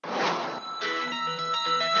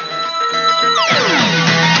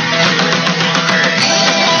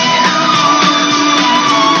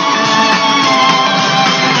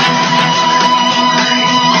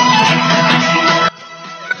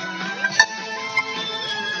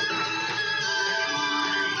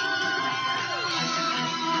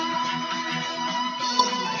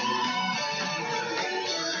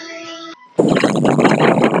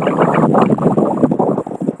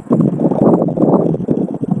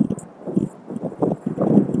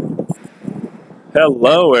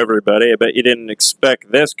Hello, everybody. I bet you didn't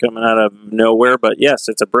expect this coming out of nowhere, but yes,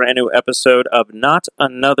 it's a brand new episode of Not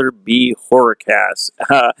Another B Horrorcast.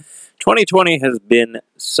 2020 has been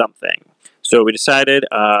something. So we decided,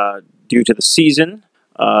 due to the season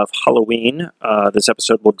of Halloween, this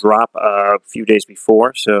episode will drop a few days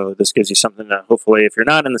before. So this gives you something to, hopefully, if you're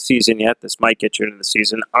not in the season yet, this might get you into the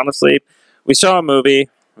season. Honestly, we saw a movie.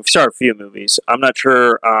 We saw a few movies. I'm not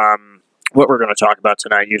sure what we're going to talk about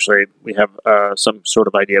tonight. Usually we have some sort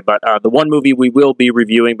of idea, but the one movie we will be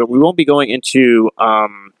reviewing, but we won't be going into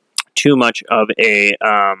too much of a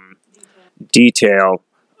detail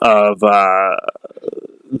of the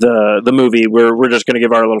movie. We're just going to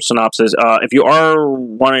give our little synopsis. If you are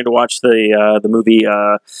wanting to watch the movie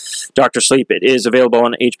Dr. Sleep, it is available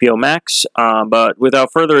on HBO Max. But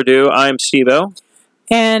without further ado, I'm Steve-O.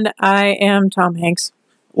 And I am Tom Hanks.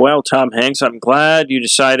 Well, Tom Hanks, I'm glad you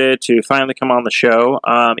decided to finally come on the show.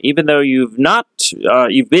 Even though you've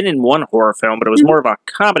been in one horror film, but it was more of a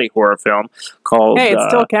comedy horror film called... Hey, it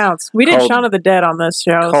still counts. We did Shaun of the Dead on this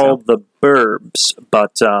show. Called The Burbs,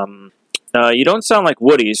 but you don't sound like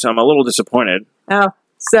Woody, so I'm a little disappointed. Oh,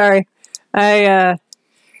 sorry. I'm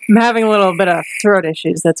having a little bit of throat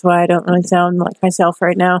issues. That's why I don't really sound like myself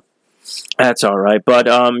right now. That's all right, but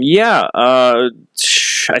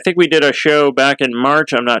I think we did a show back in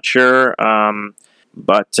March. I'm not sure,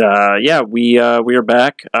 but we are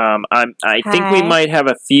back. I think we might have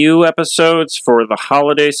a few episodes for the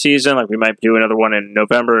holiday season. Like we might do another one in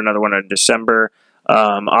November, another one in December.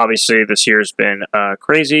 Obviously, this year's been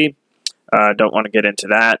crazy. Don't want to get into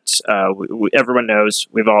that. Everyone knows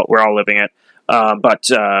we're all living it. But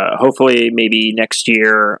hopefully, maybe next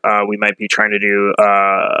year, we might be trying to do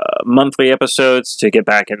monthly episodes to get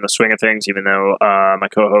back in the swing of things, even though my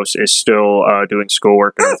co-host is still doing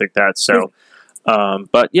schoolwork and things like that. So,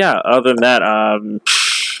 but yeah, other than that,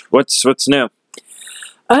 what's new?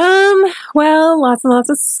 Well, lots and lots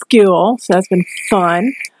of school, so that's been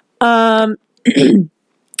fun.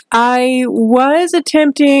 I was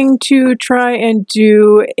attempting to try and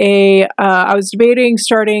do I was debating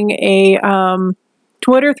starting a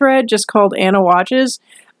Twitter thread just called Anna Watches,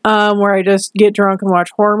 where I just get drunk and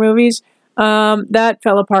watch horror movies. That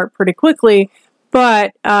fell apart pretty quickly,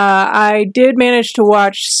 but I did manage to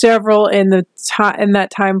watch several in that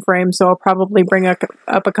time frame, so I'll probably bring up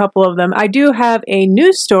a couple of them. I do have a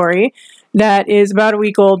news story that is about a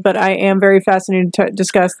week old, but I am very fascinated to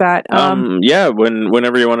discuss that.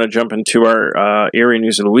 Whenever you want to jump into our eerie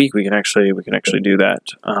news of the week, we can actually do that.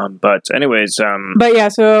 But anyways, but yeah,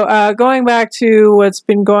 so going back to what's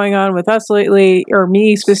been going on with us lately, or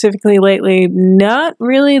me specifically lately, not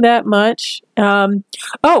really that much.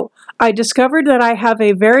 I discovered that I have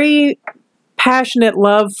a very passionate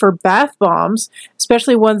love for bath bombs,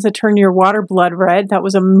 especially ones that turn your water blood red. That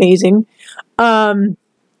was amazing.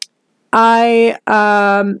 I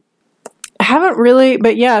haven't really,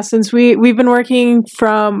 but yeah, since we've been working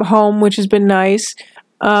from home, which has been nice.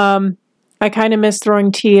 I kind of miss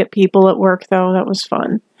throwing tea at people at work, though. That was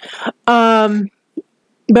fun.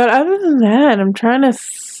 But other than that, I'm trying to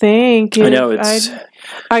think. I know it's.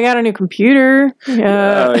 I got a new computer. You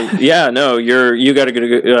got a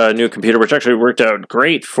good new computer, which actually worked out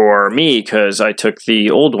great for me because I took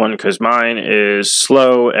the old one because mine is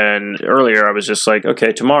slow. And earlier I was just like,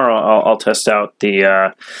 okay, tomorrow I'll test out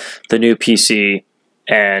the new PC,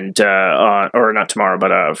 and or not tomorrow,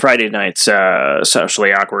 but Friday night's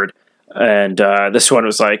socially awkward. And this one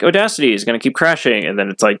was like, Audacity is going to keep crashing. And then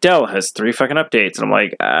it's like, Dell has 3 fucking updates. And I'm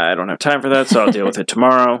like, I don't have time for that, so I'll deal with it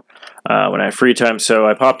tomorrow when I have free time. So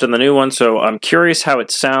I popped in the new one. So I'm curious how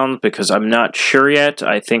it sounds because I'm not sure yet.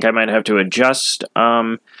 I think I might have to adjust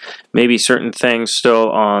maybe certain things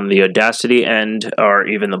still on the Audacity end or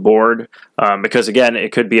even the board. Because, again,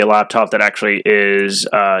 it could be a laptop that actually is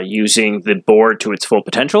using the board to its full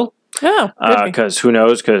potential. Oh, because who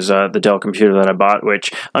knows? Because the Dell computer that I bought,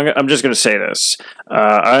 which I'm just going to say this,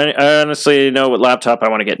 I honestly know what laptop I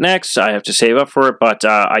want to get next. I have to save up for it, but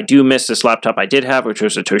I do miss this laptop I did have, which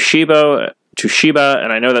was a Toshiba,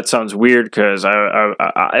 and I know that sounds weird because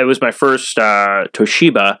it was my first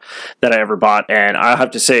Toshiba that I ever bought, and I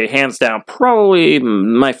have to say, hands down, probably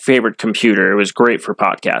my favorite computer. It was great for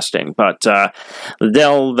podcasting, but the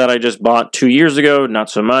Dell that I just bought 2 years ago, not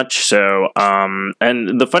so much. So,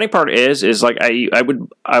 and the funny part is like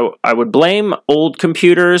I would blame old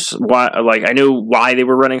computers. Why? Like I knew why they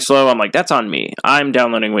were running slow. I'm like, that's on me. I'm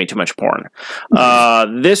downloading way too much porn.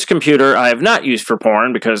 This computer I have not used for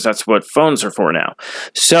porn because that's what phones those are for now.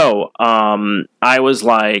 So I was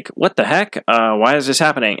like, what the heck? Why is this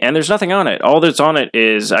happening? And there's nothing on it. All that's on it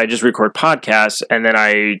is I just record podcasts, and then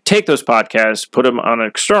I take those podcasts, put them on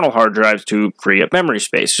external hard drives to free up memory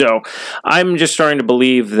space. So I'm just starting to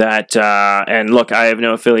believe that, and look, I have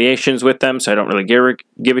no affiliations with them, so I don't really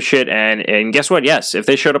give a shit. And guess what? Yes, if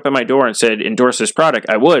they showed up at my door and said, endorse this product,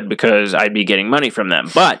 I would, because I'd be getting money from them.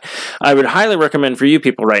 But I would highly recommend for you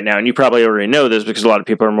people right now, and you probably already know this because a lot of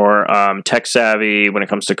people are more tech savvy when it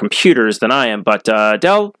comes to computers than I am, but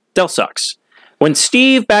Dell sucks. When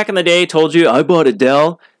Steve back in the day told you, I bought a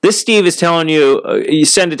Dell, this Steve is telling you, you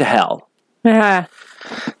send it to hell. Yeah.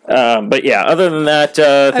 But yeah, other than that,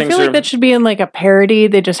 I feel like that should be in like a parody.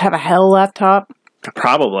 They just have a hell laptop.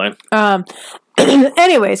 Probably.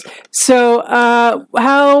 Anyways, so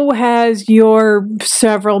how has your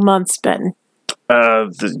several months been?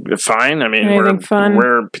 Fine. I mean, fun?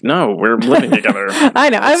 we're living together. I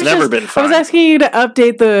know. It's never been fun. I was asking you to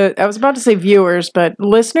update I was about to say viewers, but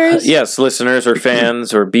listeners? Yes, listeners or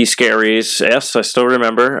fans or B-Scaries. Yes, I still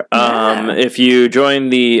remember. Yeah. If you join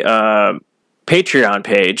the Patreon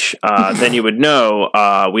page, then you would know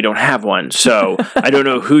we don't have one. So I don't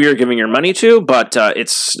know who you're giving your money to, but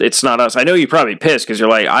it's not us. I know you're probably pissed because you're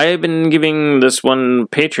like, I've been giving this one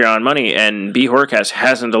Patreon money, and B Horrorcast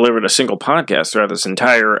hasn't delivered a single podcast throughout this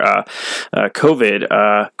entire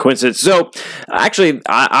COVID coincidence. So actually,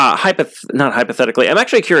 not hypothetically, I'm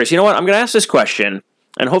actually curious. You know what? I'm going to ask this question,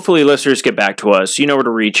 and hopefully listeners get back to us. You know where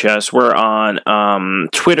to reach us. We're on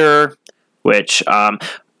Twitter, which...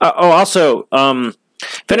 also,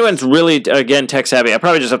 if anyone's really, again, tech savvy, I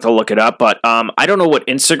probably just have to look it up, but I don't know what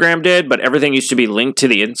Instagram did, but everything used to be linked to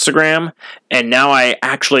the Instagram, and now I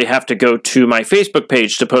actually have to go to my Facebook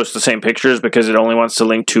page to post the same pictures because it only wants to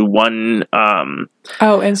link to one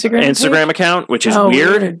Instagram account, which is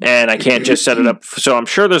weird, and I can't just set it up. So I'm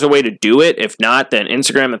sure there's a way to do it. If not, then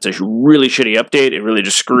Instagram, that's a really shitty update. It really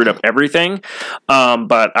just screwed up everything.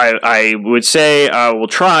 But I would say we'll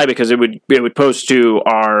try because it would post to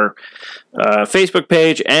our Facebook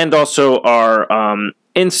page and also our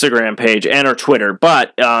Instagram page and our Twitter.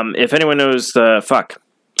 But if anyone knows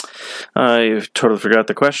you totally forgot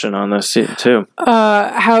the question on this too.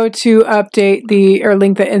 How to update or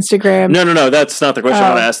link the Instagram? No, that's not the question. I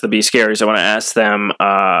want to ask the B-Scaries. I want to ask them.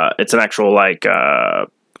 It's an actual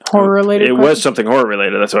horror related. It was something horror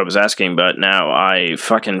related. That's what I was asking. But now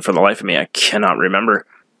for the life of me, I cannot remember.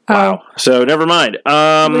 Wow. So never mind. We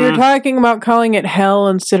were talking about calling it Hell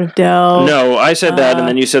instead of Dell. No, I said that, and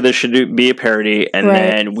then you said this should be a parody, and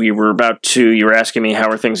then you were asking me how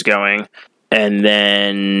are things going, and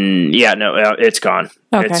then, it's gone.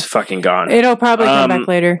 Okay. It's fucking gone. It'll probably come back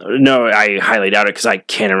later. No, I highly doubt it because I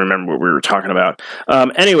can't remember what we were talking about.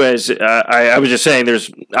 Anyways, I was just saying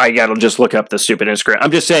I got to just look up the stupid Instagram.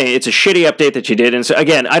 I'm just saying it's a shitty update that you did. And so,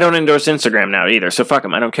 again, I don't endorse Instagram now either, so fuck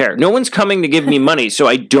them. I don't care. No one's coming to give me money, so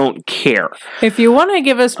I don't care. If you want to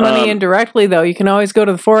give us money indirectly, though, you can always go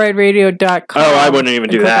to the4eyeradio.com. Oh, I wouldn't even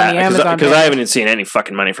do that because I haven't seen any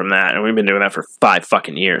fucking money from that, and we've been doing that for 5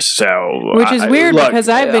 fucking years. So, which is weird because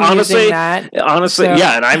I've been using that. Honestly, so.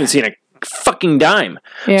 Yeah, and I haven't seen a fucking dime.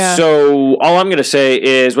 Yeah. So all I'm going to say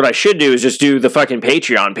is what I should do is just do the fucking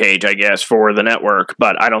Patreon page, I guess, for the network,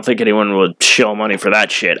 but I don't think anyone would shill money for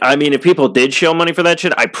that shit. I mean, if people did shill money for that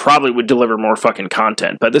shit, I probably would deliver more fucking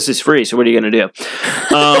content, but this is free, so what are you going to do?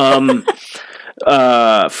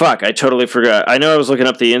 Fuck, I totally forgot. I know I was looking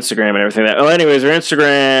up the Instagram and everything. Anyways, our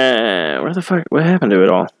Instagram, what happened to it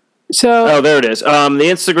all? There it is. The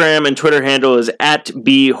Instagram and Twitter handle is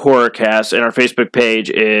 @BHorrorcast, and our Facebook page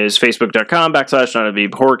is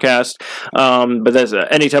facebook.com/NotABHorrorcast. But that's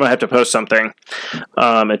anytime I have to post something,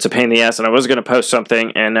 it's a pain in the ass. And I was going to post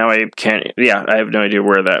something, and now I can't. Yeah, I have no idea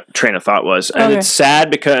where that train of thought was. And it's sad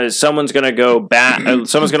because someone's going to go back.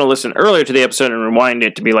 Someone's going to listen earlier to the episode and rewind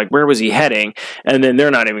it to be like, where was he heading? And then they're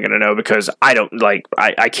not even going to know because I don't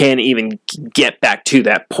I can't even get back to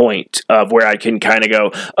that point of where I can kind of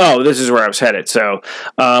go, oh, this is where I was headed. So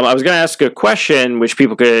I was going to ask a question which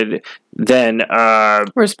people could then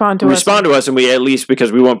respond to us, and we, at least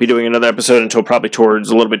because we won't be doing another episode until probably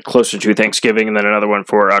towards a little bit closer to Thanksgiving, and then another one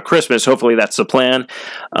for Christmas. Hopefully that's the plan.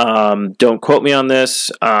 Don't quote me on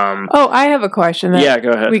this. I have a question that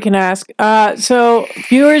go ahead. We can ask. So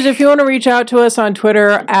viewers, if you want to reach out to us on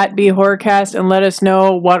Twitter @BHorrorcast and let us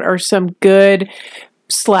know what are some good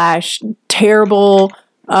 / terrible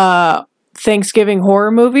Thanksgiving horror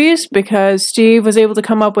movies, because Steve was able to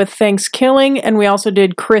come up with Thanksgiving, and we also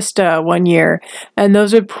did Krista one year, and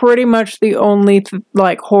those are pretty much the only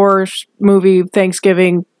horror movie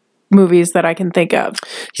Thanksgiving movies that I can think of.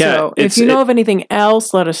 Yeah, so if you know of anything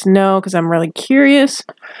else, let us know because I'm really curious.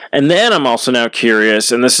 And then I'm also now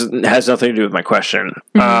curious, and has nothing to do with my question.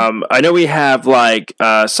 Mm-hmm. I know we have like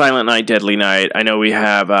Silent Night, Deadly Night. I know we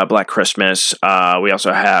have Black Christmas. We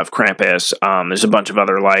also have Krampus. There's a bunch of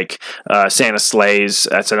other like Santa Sleighs.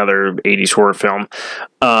 That's another 80s horror film.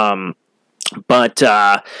 But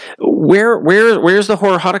where's the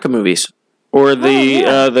horror Hanukkah movies? Or where's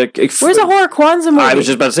the horror Kwanzaa movie? I was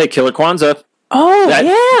just about to say Killer Kwanzaa. Oh,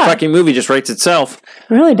 that fucking movie just writes itself.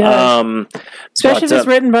 It really does. Especially if it's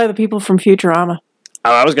written by the people from Futurama.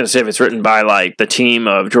 I was going to say if it's written by like the team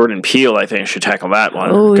of Jordan Peele, I think I should tackle that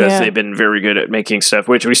one because they've been very good at making stuff,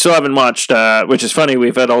 which we still haven't watched. Which is funny.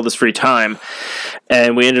 We've had all this free time,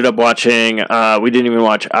 and we ended up watching. We didn't even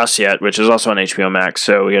watch Us yet, which is also on HBO Max.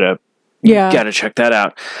 So we got to check that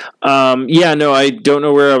out. No, I don't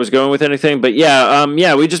know where I was going with anything, but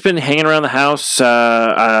we've just been hanging around the house.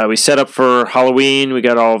 We set up for Halloween. We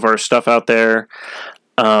got all of our stuff out there.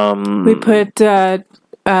 We put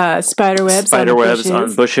spider webs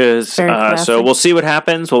on bushes. So we'll see what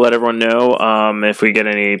happens. We'll let everyone know if we get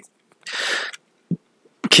any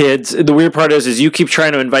kids. The weird part is you keep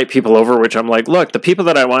trying to invite people over, which I'm like, look, the people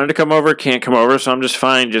that I wanted to come over can't come over, so I'm just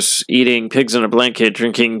fine just eating pigs in a blanket,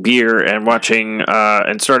 drinking beer, and watching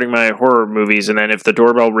and starting my horror movies. And then if the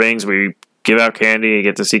doorbell rings, we give out candy. You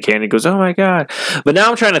get to see candy. It goes, oh my God. But now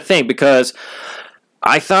I'm trying to think because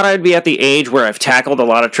I thought I'd be at the age where I've tackled a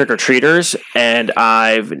lot of trick-or-treaters, and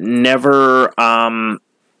I've never... I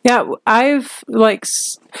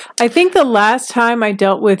think the last time I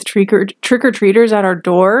dealt with trick-or-treaters at our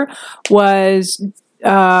door was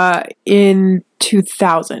in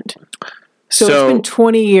 2000. So it's been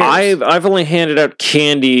 20 years. I've only handed out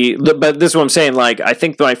candy, but this is what I'm saying. Like, I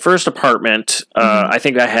think my first apartment, I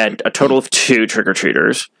think I had a total of 2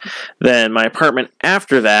 trick-or-treaters. Then my apartment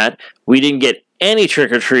after that, we didn't get any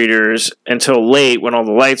trick-or-treaters until late when all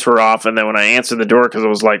the lights were off, and then when I answered the door because I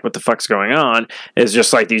was like, what the fuck's going on, it's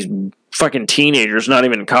just like these fucking teenagers, not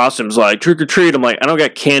even in costumes, like, trick-or-treat. I'm like, I don't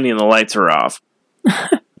got candy and the lights are off.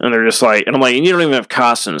 And they're just like, and I'm like, you don't even have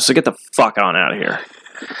costumes, so get the fuck on out of here.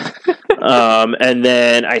 And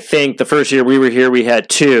then I think the first year we were here, we had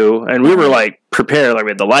 2, and we were like prepared. Like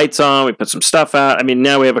we had the lights on, we put some stuff out. I mean,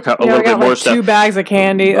 now we have a little bit more stuff. 2 bags of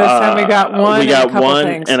candy. This time we got one. We got one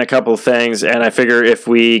and a couple of things. And I figure if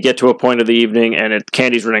we get to a point of the evening and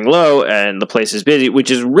candy's running low and the place is busy,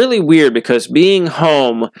 which is really weird because being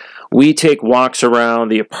home, we take walks around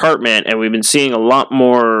the apartment and we've been seeing a lot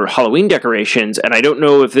more Halloween decorations. And I don't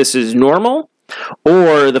know if this is normal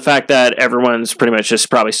or the fact that everyone's pretty much just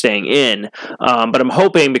probably staying in. But I'm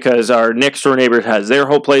hoping because our next door neighbor has their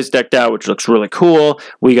whole place decked out, which looks really cool.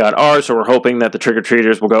 We got ours, so we're hoping that the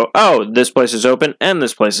trick-or-treaters will go, oh, this place is open and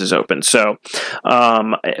this place is open. So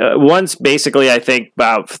once basically I think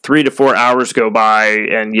about 3 to 4 hours go by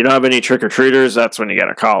and you don't have any trick-or-treaters, that's when you got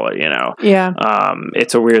to call it, you know. Yeah.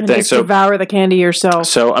 It's a weird thing. Just devour the candy yourself.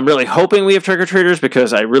 So I'm really hoping we have trick-or-treaters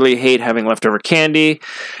because I really hate having leftover candy.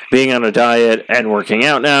 Being on a diet and working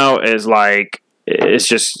out now is like it's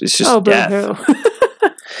just death.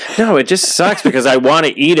 No, it just sucks because I want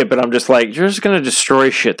to eat it, but I'm just like, you're just going to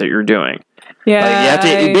destroy shit that you're doing. Yeah, like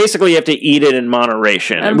you have to eat it in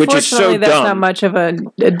moderation, which is so dumb. That's not much of a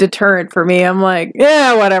deterrent for me. I'm like,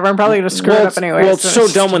 yeah, whatever. I'm probably going to screw it up anyway. Well, it's so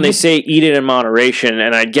dumb when they say eat it in moderation,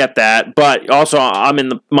 and I get that, but also I'm in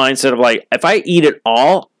the mindset of like, if I eat it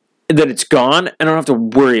all, then it's gone, and I don't have to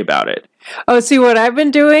worry about it. Oh, see, what I've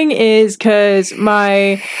been doing is because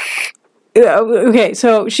okay,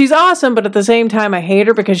 so she's awesome, but at the same time, I hate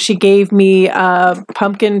her because she gave me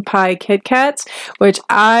pumpkin pie Kit Kats, which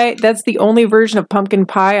that's the only version of pumpkin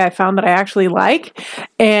pie I found that I actually like,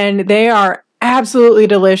 and they are absolutely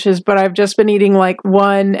delicious, but I've just been eating like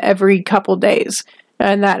one every couple days.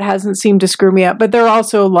 And that hasn't seemed to screw me up. But they're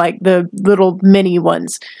also like the little mini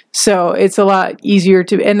ones. So it's a lot easier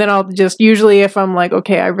to... And then I'll just... Usually if I'm like,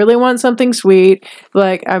 okay, I really want something sweet.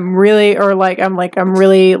 Like, I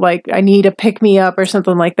need a pick-me-up or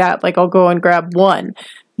something like that. Like, I'll go and grab one.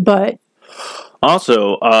 But...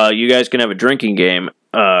 Also, you guys can have a drinking game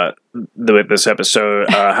with this episode.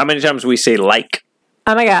 How many times we say like?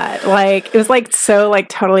 Oh my God, like, it was like so like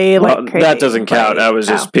totally like crazy. That doesn't count. I was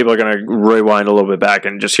just, people are going to rewind a little bit back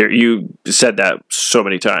and just hear, you said that so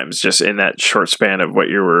many times just in that short span of what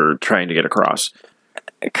you were trying to get across.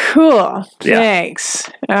 Cool. Yeah. Thanks.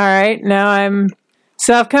 All right. Now I'm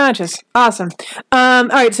self-conscious. Awesome. All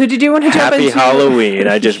right. So did you want to jump into... Happy Halloween.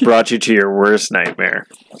 I just brought you to your worst nightmare.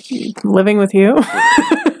 Living with you?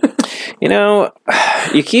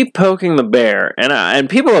 you keep poking the bear, and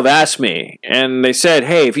people have asked me, and they said,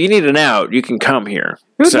 hey, if you need an out, you can come here.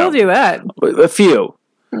 Who told you that? A few.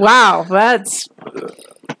 Wow, that's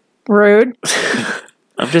rude.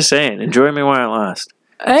 I'm just saying, enjoy me while it lasts.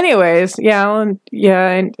 Anyways, Anyways,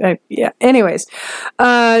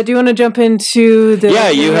 do you want to jump into the?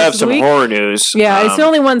 Yeah, you have some horror news. Yeah, it's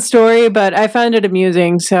only one story, but I found it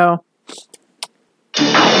amusing. So,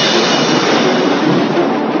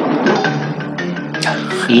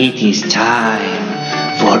 it is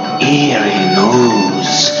time for eerie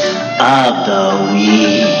news of the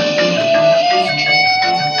week.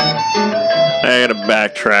 I gotta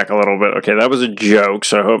backtrack a little bit. Okay, that was a joke,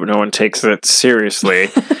 so I hope no one takes that seriously.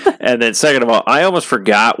 And then second of all, I almost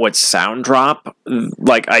forgot what sound drop,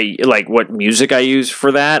 like what music I use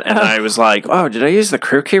for that, and I was like, oh, did I use the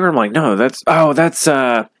Crew Keeper? I'm like, no, that's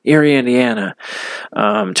Erie, Indiana,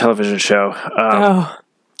 television show.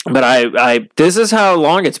 But I this is how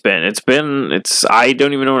long it's been. I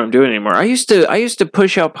don't even know what I'm doing anymore. I used to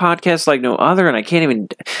push out podcasts like no other, and I can't even.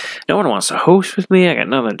 No one wants to host with me. I got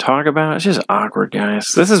nothing to talk about. It's just awkward, guys.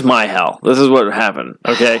 This is my hell. This is what happened.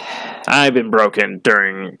 Okay, I've been broken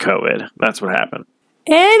during COVID. That's what happened.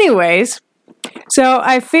 Anyways, so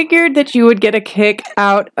I figured that you would get a kick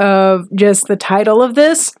out of just the title of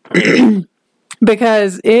this.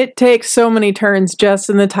 Because it takes so many turns just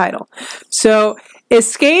in the title. So,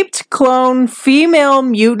 escaped clone female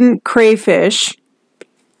mutant crayfish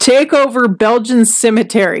take over Belgian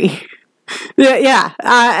cemetery. There's a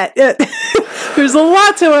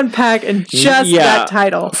lot to unpack in just that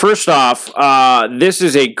title. First off, this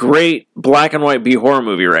is a great black and white B-horror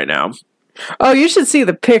movie right now. Oh, you should see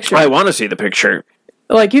the picture. I want to see the picture.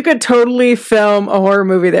 Like, you could totally film a horror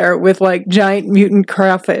movie there with, like, giant mutant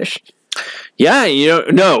crawfish. Yeah,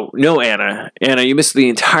 no, Anna. Anna, you missed the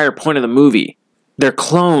entire point of the movie. They're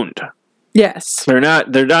cloned. Yes. They're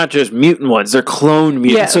not just mutant ones. They're cloned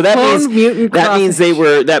mutants. Yeah, so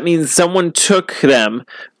that means someone took them,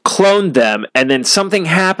 cloned them, and then something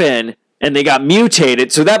happened and they got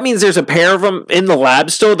mutated. So that means there's a pair of them in the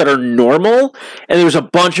lab still that are normal, and there's a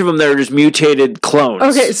bunch of them that are just mutated clones.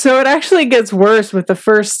 Okay, so it actually gets worse with the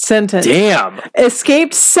first sentence. Damn.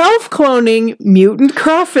 Escaped self-cloning mutant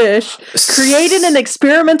crawfish created in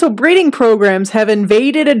experimental breeding programs have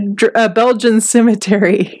invaded a Belgian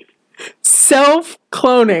cemetery.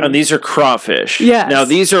 Self-cloning. And these are crawfish. Yes. Now,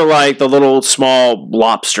 these are like the little small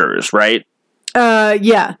lobsters, right?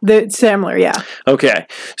 Similar, yeah. Okay,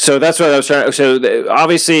 so that's what I was trying. So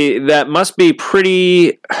obviously that must be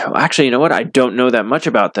pretty. Actually, you know what? I don't know that much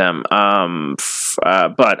about them. But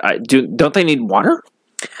don't they need water?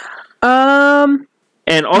 And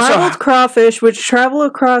also, wild crawfish, which travel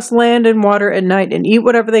across land and water at night and eat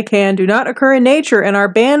whatever they can, do not occur in nature and are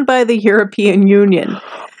banned by the European Union.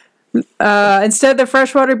 Instead, the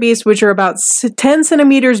freshwater beasts, which are about 10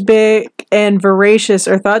 centimeters big and voracious,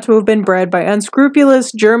 are thought to have been bred by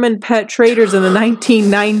unscrupulous German pet traders in the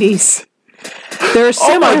 1990s. They're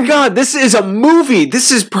similar. Oh my god, this is a movie.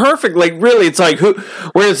 This is perfect. Like, really, it's like,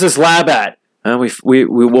 where's this lab at?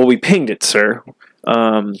 We pinged it, sir.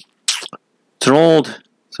 It's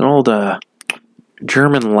an old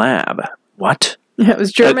German lab. What? It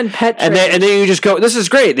was German pet and then you just go, this is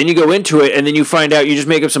great. Then you go into it, and then you find out, you just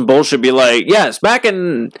make up some bullshit, be like, yes, back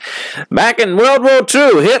in World War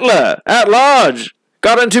II, Hitler, at large,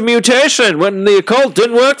 got into mutation when the occult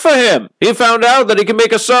didn't work for him. He found out that he could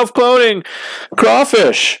make a self-cloning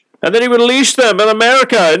crawfish, and then he released them in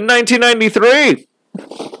America in 1993.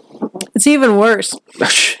 It's even worse.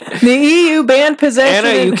 The EU banned possession.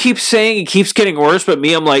 Anna, you keep saying it keeps getting worse, but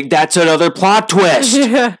me, I'm like, that's another plot twist.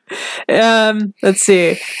 Yeah. Let's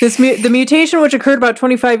see. The mutation, which occurred about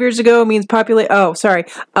 25 years ago, means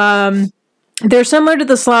they're similar to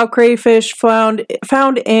the slough crayfish found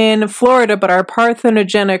in Florida, but are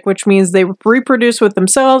parthenogenic, which means they reproduce with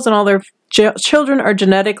themselves, and all their children are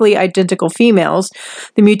genetically identical females.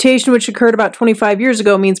 The mutation, which occurred about 25 years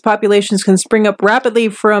ago, means populations can spring up rapidly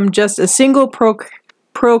from just a single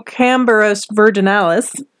Procambarus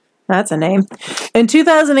virginalis. That's a name. In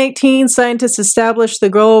 2018, scientists established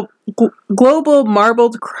the global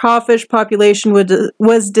marbled crawfish population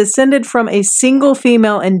was descended from a single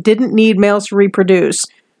female and didn't need males to reproduce.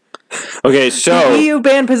 Okay, so the EU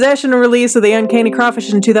banned possession and release of the uncanny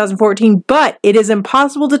crawfish in 2014, but it is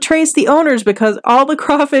impossible to trace the owners because all the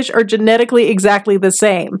crawfish are genetically exactly the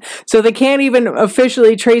same. So they can't even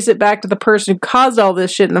officially trace it back to the person who caused all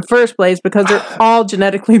this shit in the first place because they're all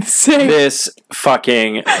genetically the same. This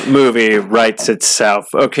fucking movie writes itself.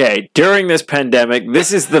 Okay, during this pandemic,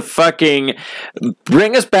 this is the fucking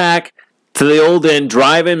bring us back to the olden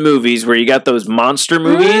drive-in movies where you got those monster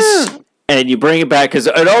movies. and you bring it back because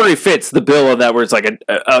it already fits the bill of that where it's like a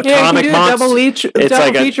comic monster.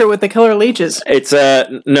 Double feature with the killer leeches. It's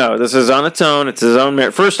no, this is on its own. It's his own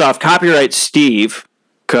merit. First off, copyright Steve,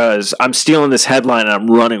 because I'm stealing this headline and I'm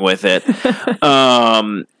running with it.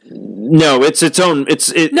 No, it's its own. It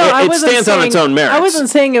stands on its own merits. I wasn't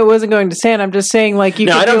saying it wasn't going to stand. I'm just saying like you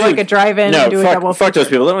could do like a drive-in and do a double. Fuck those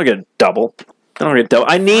people. They don't get a double.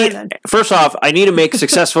 First off, I need to make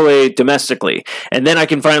successfully domestically, and then I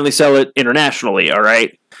can finally sell it internationally. All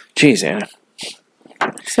right. Jeez, Anna.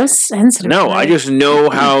 So sensitive. No, I just know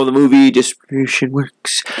how the movie distribution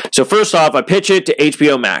works. So first off, I pitch it to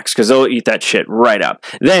HBO Max because they'll eat that shit right up.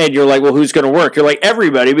 Then you're like, well, who's going to work? You're like,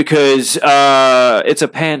 everybody, because it's a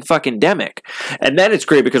pan-fucking-demic. And then it's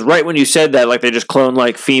great because right when you said that, like they just clone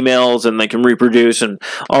like females and they can reproduce and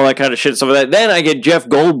all that kind of shit, stuff like that. Then I get Jeff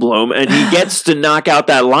Goldblum and he gets to knock out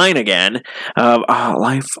that line again.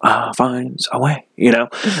 Life finds a way. You know,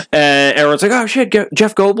 and everyone's like, "Oh shit,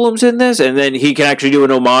 Jeff Goldblum's in this," and then he can actually do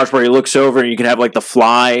an homage where he looks over and you can have like the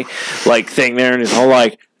fly like thing there, and he's all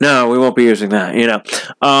like, "No, we won't be using that." You know,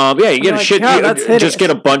 yeah, you get just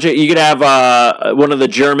get a bunch of. You could have one of the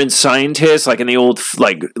German scientists, like in the old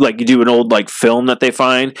like you do an old like film that they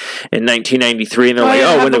find in 1993, and they're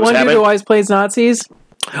when it was happening. Who always plays Nazis.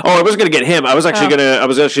 Oh, I was gonna get him. I was actually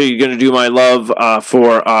gonna do my love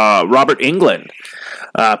for Robert Englund.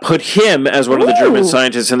 Put him as one of the German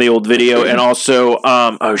scientists in the old video, and also,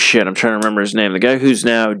 oh shit, I'm trying to remember his name. The guy who's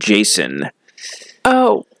now Jason.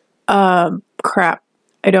 Oh, crap.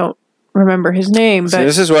 I don't remember his name. But so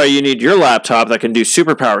this is why you need your laptop that can do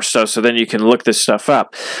superpower stuff, so then you can look this stuff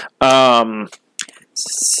up. But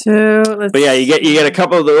yeah, you get a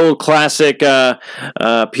couple of the old classic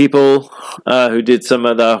people who did some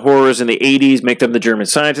of the horrors in the 80s, make them the German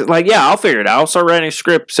scientists. Like, yeah, I'll figure it out. I'll start writing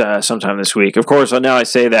scripts sometime this week. Of course, now I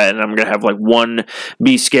say that, and I'm going to have like one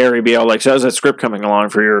be scary, be all like, so how's that script coming along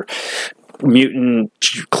for your mutant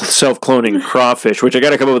self-cloning crawfish, which I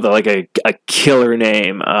gotta come up with like a killer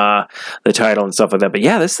name, the title and stuff like that. But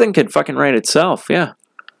yeah, this thing could fucking write itself, yeah.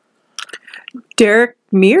 Derek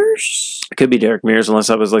Mears? It could be Derek Mears, unless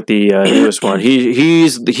that was like the newest one.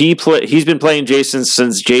 He's been playing Jason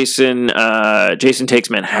since Jason Takes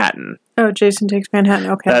Manhattan. Oh, Jason Takes Manhattan.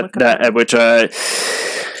 Okay,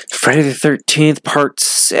 Friday the 13th Part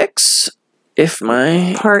 6.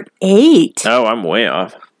 Part 8. Oh, I'm way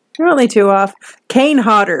off. You're only 2 off. Kane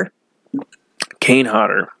Hodder.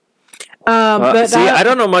 I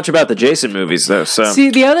don't know much about the Jason movies, though. So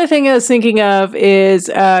see, the other thing I was thinking of is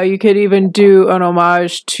you could even do an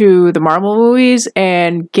homage to the Marvel movies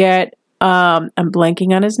and get I'm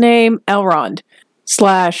blanking on his name, Elrond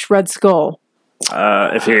 / Red Skull.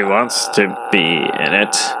 If he wants to be in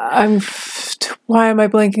it, why am I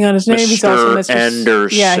blanking on his name? He's also Mr.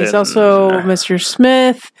 Anderson. Yeah, he's also Mr.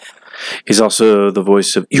 Smith. He's also the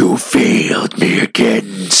voice of "You Failed Me Again,"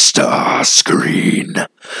 Starscream.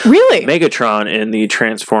 Really? Megatron in the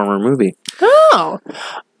Transformer movie. Oh,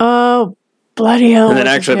 bloody hell! And then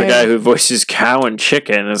actually, the guy who voices Cow and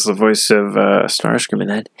Chicken is the voice of Starscream in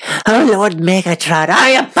that. Oh Lord Megatron, I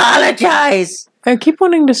apologize. I keep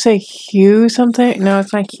wanting to say Hugh something. No,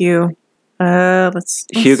 it's not Hugh. Let's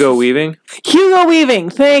Hugo Weaving. Hugo Weaving.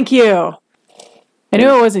 Thank you. I knew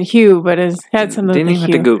it wasn't Hugh, but it had something to do with Hugh. Didn't even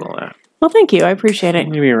have to Google that. Well, thank you. I appreciate it.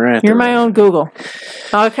 Maybe you're right. You're my own Google.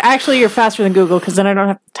 Actually, you're faster than Google because then I don't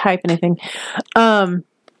have to type anything.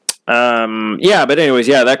 Yeah, but anyways,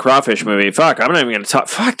 yeah, that crawfish movie. Fuck, I'm not even going to talk.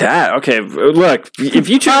 Fuck that. Okay, look, if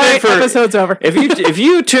you tuned in for episode's over. if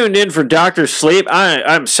you tuned in for Dr. Sleep,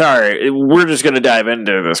 I'm sorry. We're just going to dive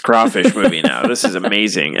into this crawfish movie now. This is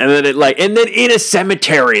amazing. And then and then in a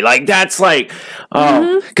cemetery, like that's like,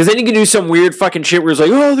 because then you can do some weird fucking shit where it's like,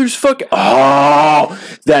 there's fucking,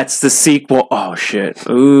 that's the sequel. Oh shit.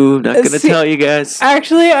 Ooh, not going to tell you guys.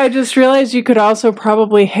 Actually, I just realized you could also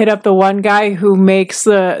probably hit up the one guy who makes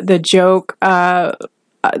the joke, the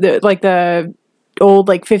old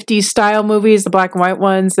 50s style movies, the black and white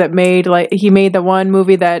ones that he made the one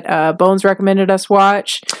movie that Bones recommended us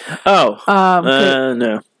watch. No.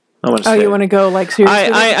 You want to go seriously?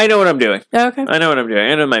 I know what I'm doing. Okay. I know what I'm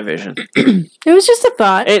doing. I know my vision. It was just a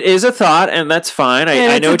thought. It is a thought, and that's fine.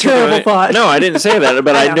 I know it's a terrible thought. No, I didn't say that,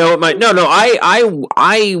 but I know it might. No.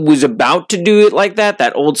 I was about to do it like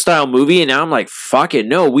that old style movie, and now I'm like, fuck it.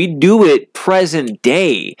 No, we do it present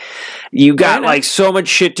day. You got so much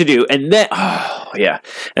shit to do, and then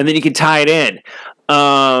and then you can tie it in,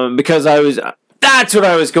 because I was. That's what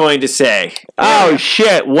I was going to say. Oh,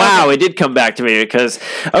 shit. Wow, it did come back to me because...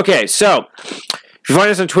 Okay, so... If you find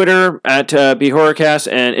us on Twitter at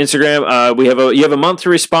BHorrorCast and Instagram, you have a month to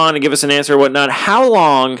respond and give us an answer or whatnot. How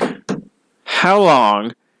long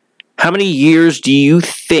How many years do you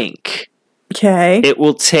think Okay. it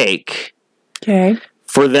will take Okay.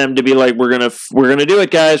 for them to be like, we're gonna do it,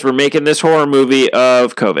 guys. We're making this horror movie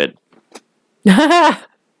of COVID. I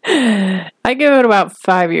give it about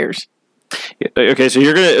 5 years. Okay,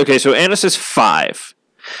 so Anna says 5.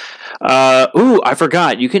 I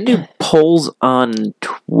forgot. You can do polls on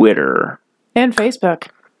Twitter. And Facebook.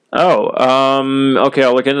 Oh, okay,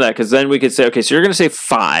 I'll look into that, because then we could say, okay, so you're going to say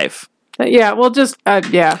 5. Yeah, well, just,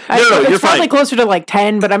 yeah. No, it's you're probably fine. closer to like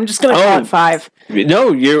 10, but I'm just going to call it 5.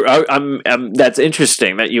 No, that's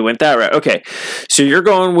interesting that you went that route. Okay, so you're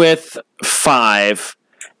going with 5,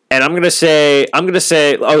 and I'm going to say,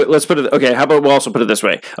 oh, let's put it, okay, how about we'll also put it this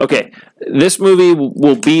way. Okay, this movie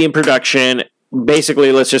will be in production,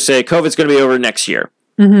 basically, let's just say COVID's going to be over next year.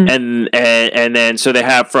 Mm-hmm. And then, so they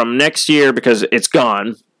have from next year, because it's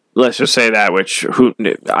gone, let's just say that,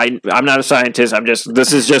 I'm not a scientist,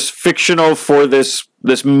 this is just fictional for this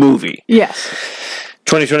movie. Yes.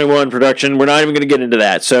 2021 production, we're not even going to get into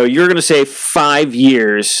that. So you're going to say 5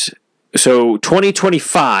 years. So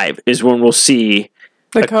 2025 is when we'll see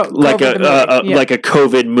like a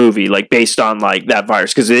COVID movie, like based on like that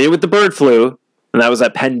virus, because they did with the bird flu, and that was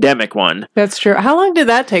that pandemic one. That's true. How long did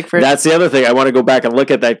that take for? That's the other thing. I want to go back and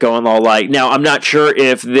look at that, going all like, now I'm not sure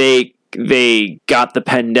if they got the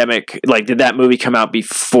pandemic, like did that movie come out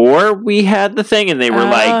before we had the thing and they were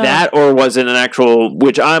like that, or was it an actual,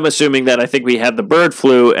 which I'm assuming that I think we had the bird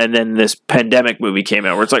flu and then this pandemic movie came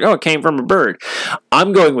out where it's like, oh, it came from a bird.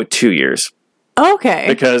 I'm going with 2 years. Okay.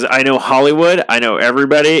 Because I know Hollywood, I know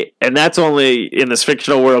everybody, and that's only in this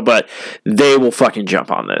fictional world, but they will fucking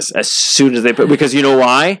jump on this as soon as they put, because you know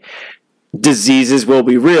why? Diseases will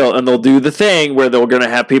be real, and they'll do the thing where they're going to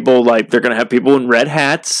have people in red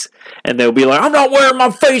hats, and they'll be like, I'm not wearing my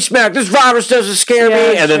face mask, this virus doesn't scare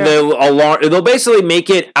me, and then they'll basically make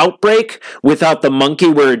it Outbreak without the monkey,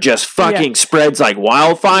 where it just fucking spreads like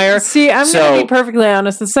wildfire. See, I'm going to be perfectly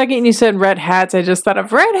honest, the second you said red hats, I just thought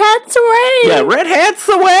of red hats away. Yeah, red hats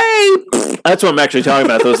away. That's what I'm actually talking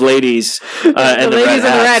about, those ladies and the ladies in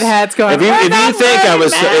the red hats going,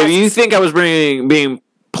 if you think I was being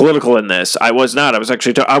political in this, I was not. I was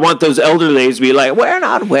actually I want those elder ladies to be like, we're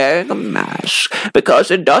not wearing a mask because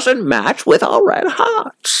it doesn't match with our red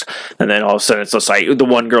hats. And then all of a sudden it's just like the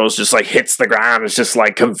one girl's just like hits the ground, it's just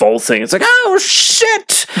like convulsing. It's like, oh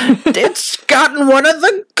shit, it's gotten one of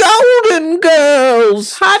the Golden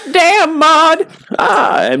Girls. Hot damn, Maud.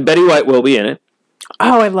 And Betty White will be in it.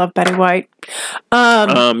 Oh, I love Betty White.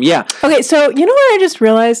 Yeah. Okay, so you know what I just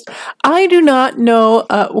realized? I do not know.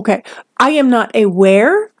 I am not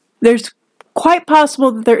aware. There's quite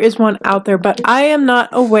possible that there is one out there, but I am not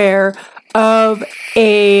aware of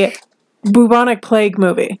a bubonic plague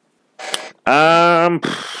movie.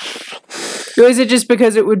 Is it just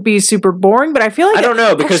because it would be super boring? But I feel like I don't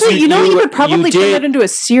know, because actually, you would probably turn that into a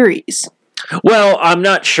series. Well, I'm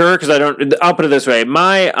not sure, because I don't. I'll put it this way: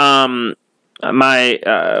 my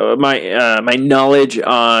knowledge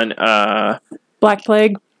on Black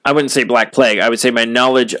Plague. I wouldn't say Black Plague. I would say my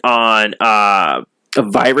knowledge on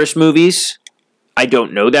virus movies. I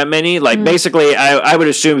don't know that many. Like, basically, I would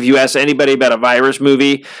assume if you ask anybody about a virus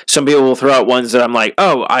movie, some people will throw out ones that I'm like,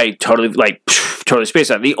 oh, I totally spaced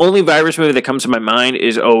out. The only virus movie that comes to my mind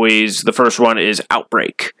is always, the first one is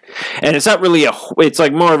Outbreak. And it's not really it's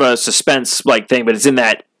like more of a suspense like thing, but it's in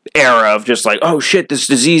that era of just like, oh shit, this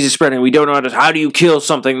disease is spreading, we don't know how do you kill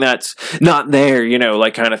something that's not there,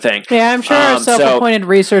 like kind of thing. Yeah, I'm sure a self-appointed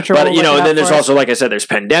researcher will and then there's also, like I said, there's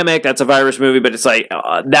Pandemic, that's a virus movie, but it's like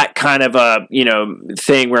that kind of a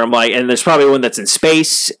thing where I'm like, and there's probably one that's in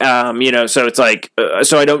space, so it's like,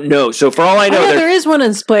 so I don't know. So for all I know, there is one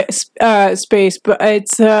in space, but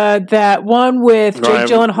it's that one with Jake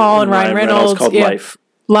Gyllenhaal and Ryan Reynolds called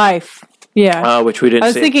Life. Yeah, which we didn't. I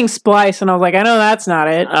was thinking Splice, and I was like, I know that's not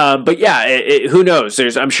it. But yeah, who knows?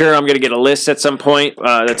 I'm sure I'm going to get a list at some point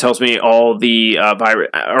that tells me all the virus.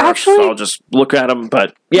 Actually, I'll just look at them.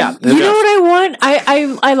 But yeah, you know what I want?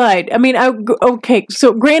 I lied. I mean, okay.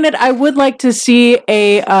 So granted, I would like to see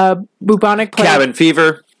a bubonic plague. Cabin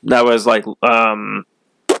Fever. That was like. Well,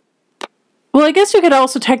 I guess you could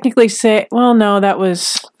also technically say. Well, no, that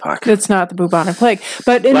was. Fuck. That's not the bubonic plague,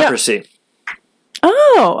 but leprosy.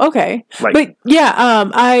 Oh, okay. But yeah,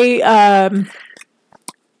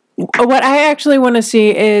 what I actually want to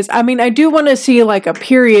see is, I mean, I do want to see like a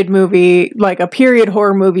period movie, like a period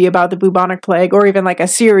horror movie about the bubonic plague, or even like a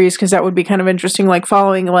series, because that would be kind of interesting, like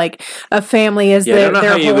following like a family as their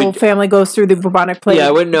whole family goes through the bubonic plague. Yeah,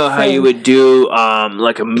 I wouldn't know how you would do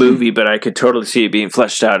like a movie, but I could totally see it being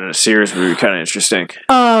fleshed out in a series would be kind of interesting.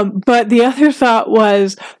 But the other thought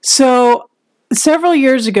was, so several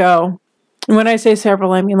years ago, When I say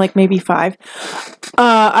several, I mean like maybe 5.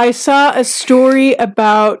 I saw a story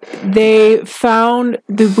about they found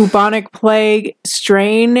the bubonic plague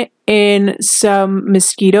strain in some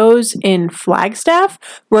mosquitoes in Flagstaff,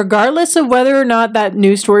 regardless of whether or not that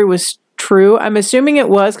news story was true. I'm assuming it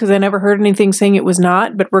was because I never heard anything saying it was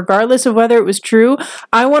not, but regardless of whether it was true,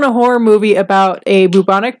 I want a horror movie about a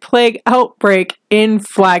bubonic plague outbreak in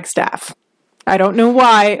Flagstaff. I don't know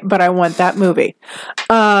why, but I want that movie.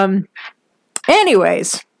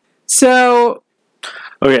 Anyways, so...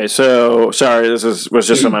 Okay, so, sorry, was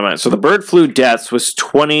just on my mind. So the bird flu deaths was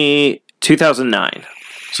 2009.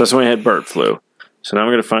 So that's when we had bird flu. So now I'm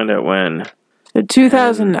going to find out when.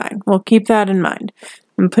 2009. We'll keep that in mind.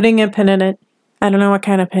 I'm putting a pin in it. I don't know what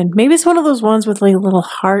kind of pin. Maybe it's one of those ones with like a little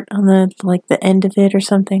heart on the end of it or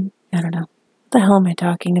something. I don't know. What the hell am I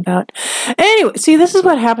talking about? Anyway, see, this is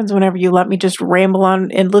what happens whenever you let me just ramble on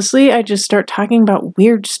endlessly. I just start talking about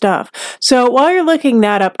weird stuff. So while you're looking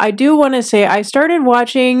that up, I do want to say I started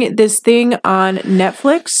watching this thing on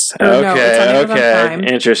Netflix. Okay.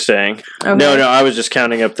 Interesting. Okay. No, I was just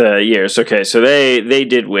counting up the years. Okay, so they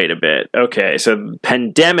did wait a bit. Okay, so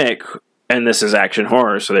Pandemic, and this is action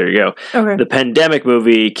horror, so there you go. Okay. The Pandemic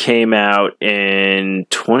movie came out in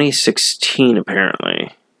 2016,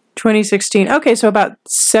 apparently. 2016. Okay, so about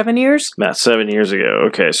 7 years? About 7 years ago.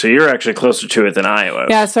 Okay, so you're actually closer to it than I was.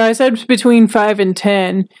 Yeah, so I said between 5 and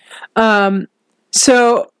 10.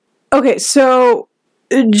 So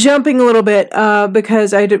jumping a little bit,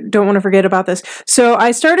 because I don't want to forget about this. So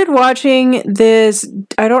I started watching this,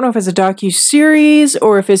 I don't know if it's a docu-series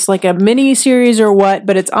or if it's like a mini-series or what,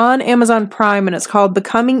 but it's on Amazon Prime and it's called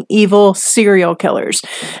Becoming Evil Serial Killers.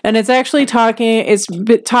 And it's actually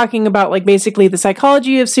talking about like basically the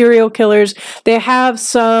psychology of serial killers. They have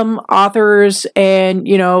some authors and,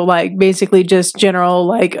 like basically just general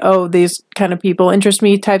like, oh, these kind of people interest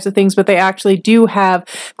me types of things, but they actually do have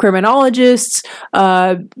criminologists,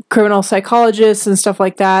 criminal psychologists and stuff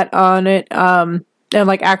like that on it, and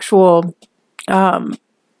like actual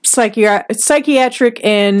psychiatric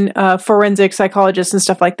and forensic psychologists and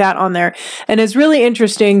stuff like that on there. And it's really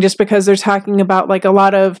interesting just because they're talking about like a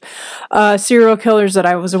lot of serial killers that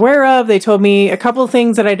I was aware of. They told me a couple of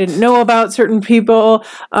things that I didn't know about certain people,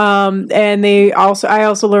 and I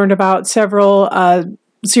also learned about several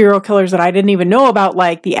serial killers that I didn't even know about,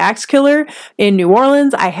 like the Axe Killer in New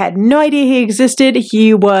Orleans. I had no idea he existed.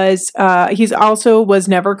 He's also was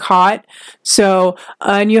never caught. So,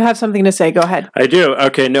 and you have something to say. Go ahead. I do.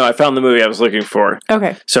 Okay, no, I found the movie I was looking for.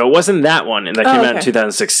 Okay. So it wasn't that one, and that came out in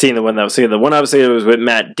 2016. The one I was thinking, was with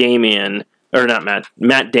Matt Damon.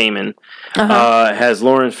 Has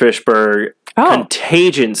Lawrence Fishburne.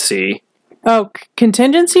 Contingency. Oh,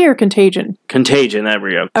 contingency or contagion? Contagion, there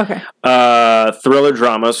we go. Okay. Thriller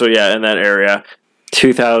drama, so yeah, in that area.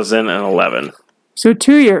 2011. So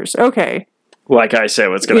 2 years, okay. Like I said,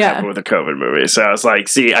 what's going to happen with a COVID movie. So I was like,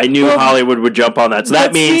 I knew Hollywood would jump on that. So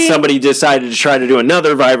that means somebody decided to try to do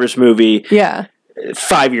another virus movie. Yeah.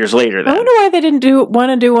 5 years later then. I wonder why they didn't want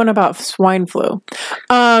to do one about swine flu.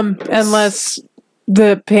 Unless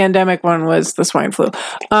the pandemic one was the swine flu.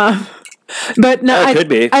 But no, it could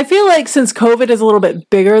be. I feel like since COVID is a little bit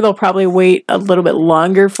bigger, they'll probably wait a little bit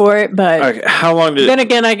longer for it. But okay, how long did? Then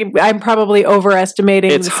again, I'm probably overestimating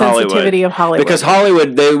the sensitivity of Hollywood. Because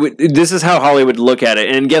Hollywood, this is how Hollywood look at it.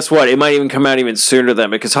 And guess what? It might even come out even sooner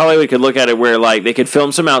than, because Hollywood could look at it where like they could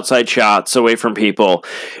film some outside shots away from people.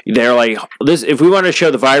 They're like, this. If we want to show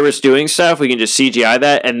the virus doing stuff, we can just CGI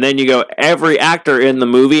that, and then you go every actor in the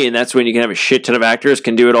movie, and that's when you can have a shit ton of actors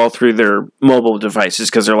can do it all through their mobile devices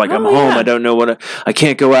because they're like, I'm home. I don't know I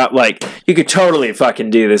can't go out. Like, you could totally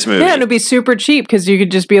fucking do this movie. Yeah, and it'd be super cheap because you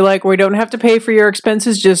could just be like, we don't have to pay for your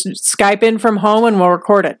expenses. Just Skype in from home and we'll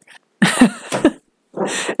record it.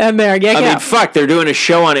 And there, I mean, fuck, they're doing a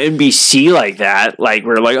show on NBC like that. Like,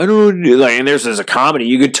 we're like, I don't know, like, and there's a comedy.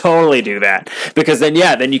 You could totally do that because then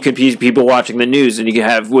you could be people watching the news, and you could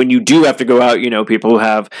have when you do have to go out, people who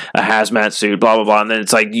have a hazmat suit, blah blah blah, and then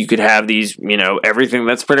it's like you could have these, everything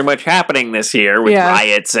that's pretty much happening this year with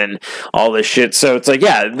riots and all this shit. So it's like,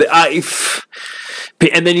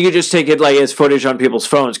 and then you could just take it like as footage on people's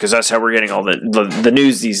phones because that's how we're getting all the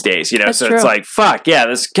news these days, That's so true. It's like, fuck,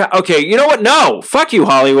 okay, you know what? No, fuck you,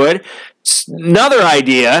 Hollywood. It's another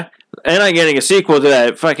idea, and I'm getting a sequel to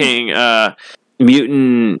that fucking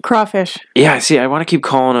mutant crawfish. Yeah, see, I want to keep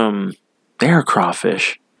calling them. They're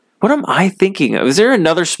crawfish. What am I thinking of? Is there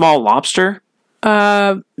another small lobster?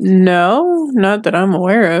 No, not that I'm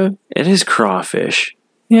aware of. It is crawfish.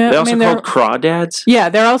 Yeah, They also called crawdads? Yeah,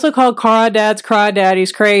 they're also called crawdads,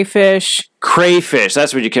 crawdaddies, crayfish. Crayfish.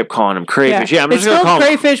 That's what you kept calling them. Crayfish. Yeah, I'm just going to call them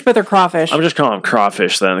crayfish, but they're crawfish. I'm just calling them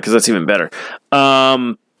crawfish then, because that's even better.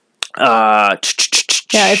 Yeah,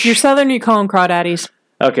 if you're Southern, you call them crawdaddies.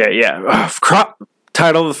 Okay, yeah.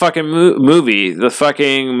 Title of the fucking movie, the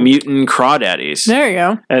fucking mutant crawdaddies. There you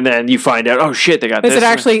go. And then you find out, oh shit, they got this. Is it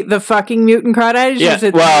actually the fucking mutant crawdaddies? Yeah.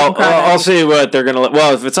 I'll see what they're gonna.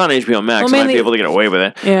 Well, if it's on HBO Max, I might be able to get away with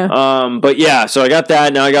it. Yeah. But yeah, so I got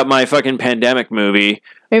that. Now I got my fucking pandemic movie.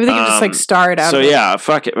 Maybe they can just like star it out. So yeah,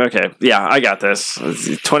 fuck it. Okay, yeah, I got this.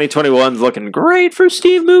 2021's looking great for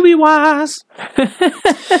Steve movie wise.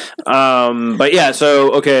 But yeah,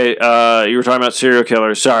 so okay, you were talking about serial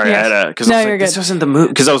killers. Sorry, yes. I had a because this wasn't the movie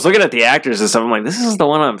because I was looking at the actors and stuff. I'm like, this is the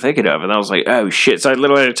one I'm thinking of, and I was like, oh shit. So I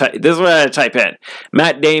literally had to this is what I had to type in: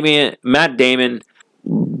 Matt Damon,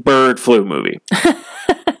 bird flu movie.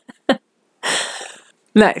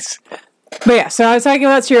 Nice. But yeah, so I was talking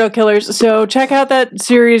about serial killers. So check out that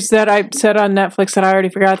series that I said on Netflix that I already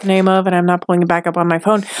forgot the name of, and I'm not pulling it back up on my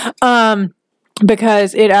phone,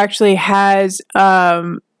 because it actually has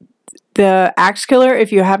the Axe Killer.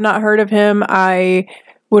 If you have not heard of him, I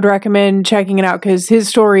would recommend checking it out because his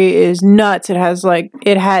story is nuts. It has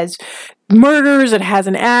murders, it has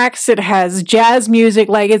an axe, it has jazz music,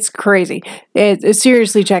 like it's crazy.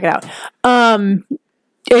 Seriously, check it out.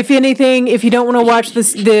 If anything, if you don't want to watch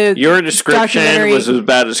your description was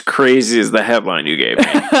about as crazy as the headline you gave me.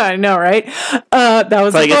 I know, right? That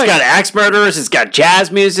was like it's got axe murderers, it's got jazz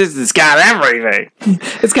music, it's got everything.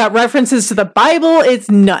 It's got references to the Bible. It's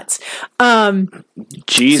nuts.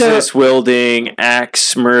 Jesus wielding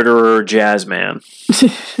axe murderer jazz man.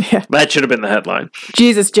 Yeah, that should have been the headline.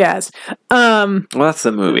 Jesus jazz. Well, that's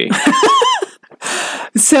the movie.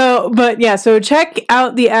 So check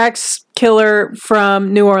out the Axe Killer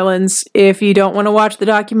from New Orleans if you don't want to watch the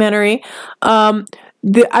documentary.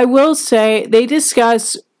 I will say they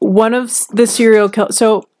discuss one of the serial killers.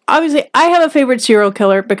 So obviously I have a favorite serial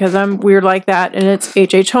killer because I'm weird like that, and it's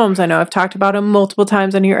H.H. Holmes. I know I've talked about him multiple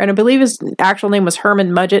times in here, and I believe his actual name was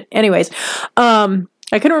Herman Mudgett. Anyways, I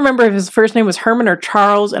couldn't remember if his first name was Herman or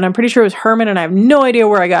Charles, and I'm pretty sure it was Herman, and I have no idea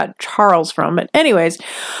where I got Charles from. But anyways,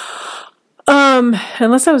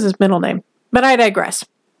 unless that was his middle name. But I digress.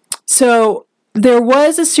 So there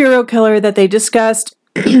was a serial killer that they discussed,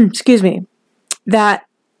 excuse me, that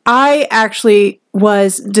I actually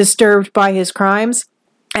was disturbed by his crimes,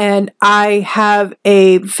 and I have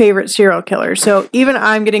a favorite serial killer. So even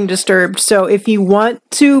I'm getting disturbed. So if you want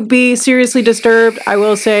to be seriously disturbed, I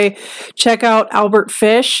will say check out Albert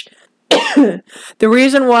Fish. The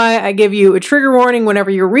reason why I give you a trigger warning whenever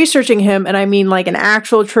you're researching him, and I mean like an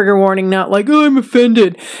actual trigger warning, not like, oh, I'm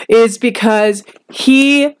offended, is because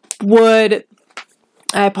he would...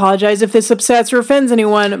 I apologize if this upsets or offends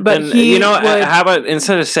anyone, but he would... how about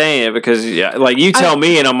instead of saying it, because like you tell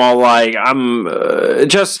me and I'm all like, I'm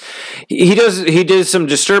he did some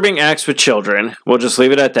disturbing acts with children. We'll just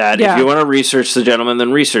leave it at that. Yeah. If you want to research the gentleman,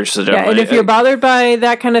 then research the gentleman. Yeah, and if you're bothered by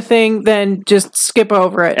that kind of thing, then just skip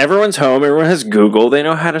over it. Everyone's home. Everyone has Google. They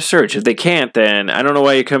know how to search. If they can't, then I don't know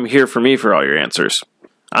why you come here for me for all your answers.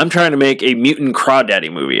 I'm trying to make a mutant crawdaddy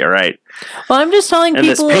movie, all right? Well, I'm just telling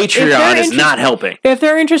people... And this Patreon is not helping. If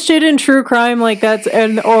they're interested in true crime, like that's...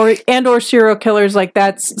 or serial killers, like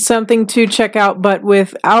that's something to check out. But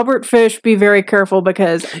with Albert Fish, be very careful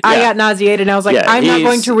because I got nauseated and I was like, I'm not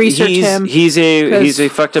going to research him. He's a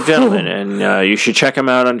fucked up gentleman, and you should check him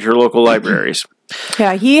out on your local libraries.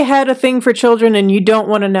 Yeah, he had a thing for children, and you don't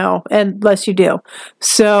want to know unless you do.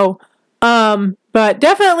 So... but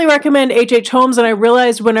definitely recommend H.H. Holmes, and I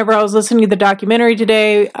realized whenever I was listening to the documentary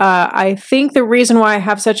today, I think the reason why I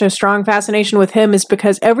have such a strong fascination with him is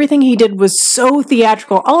because everything he did was so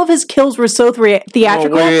theatrical. All of his kills were so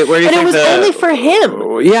theatrical, where do you and think it was only for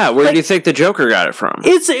him. Yeah, where do you think the Joker got it from?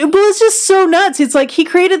 It's just so nuts. It's like he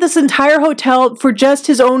created this entire hotel for just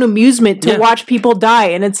his own amusement to watch people die,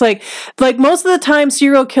 and it's like most of the time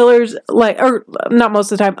serial killers, or not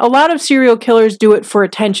most of the time, a lot of serial killers do it for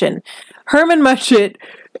attention. Herman Mudgett,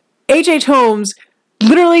 H.H. Holmes,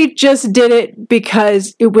 literally just did it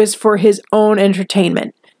because it was for his own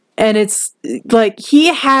entertainment. And it's like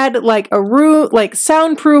he had like a room, like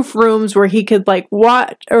soundproof rooms where he could like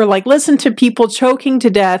watch or like listen to people choking to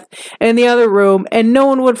death in the other room, and no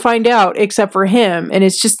one would find out except for him. And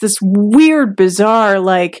it's just this weird, bizarre,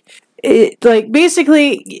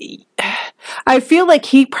 basically, I feel like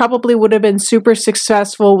he probably would have been super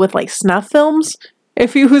successful with like snuff films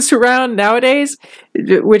if he was around nowadays,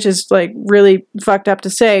 which is like really fucked up to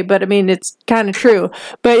say, but I mean, it's kind of true.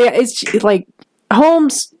 But yeah, it's like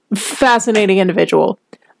Holmes, fascinating individual.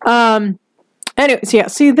 And Anyways, yeah.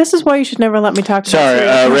 See, this is why you should never let me talk. Sorry,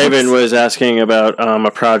 about serial Raven killers. was asking about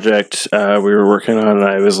a project we were working on, and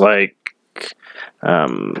I was like,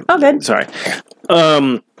 Oh, good. sorry.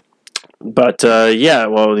 But yeah,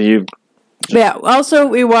 well, you. Yeah. Also,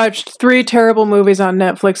 we watched 3 terrible movies on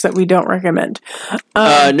Netflix that we don't recommend.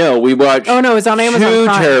 No, we watched. Oh no, it's on Amazon 2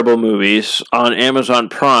 Prime. terrible movies on Amazon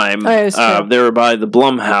Prime. Oh, it's true. They were by the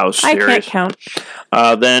Blumhouse I series. can't count.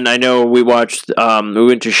 Then I know we watched. We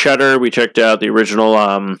went to Shudder. We checked out the original.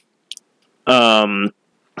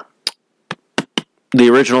 The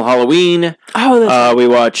original Halloween. Oh, that's We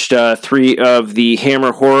watched 3 of the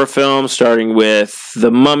Hammer horror films, starting with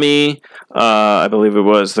The Mummy. I believe it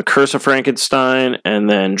was The Curse of Frankenstein, and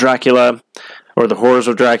then Dracula, or The Horrors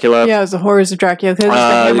of Dracula. yeah, it was the Horrors of Dracula. Because it's the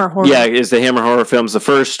Hammer horror. Yeah, it's the Hammer horror films. The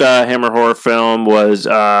first Hammer horror film was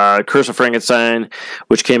Curse of Frankenstein,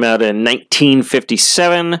 which came out in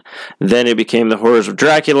 1957. Then it became The Horrors of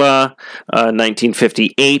Dracula,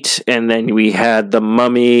 1958, and then we had The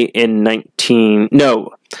Mummy in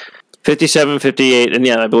 57, 58, and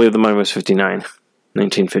yeah, I believe The Mummy was 59,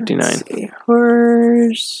 1959. Let's see.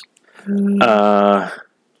 Horrors.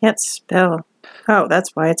 Can't spell. Oh,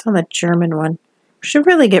 that's why it's on the German one. I should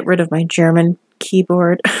really get rid of my German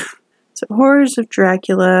keyboard. So, Horrors of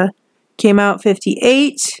Dracula came out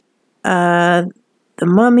 58. The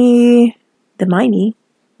Mummy. Mummy.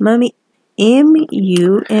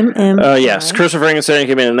 M-U-M-M. Yes, Curse of Frankenstein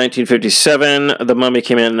came in 1957, The Mummy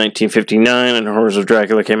came in 1959, and Horrors of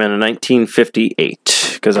Dracula came in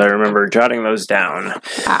 1958, because I remember jotting those down.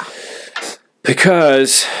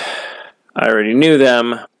 Because I already knew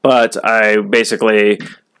them, but I basically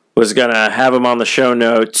was going to have them on the show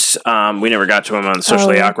notes. We never got to them on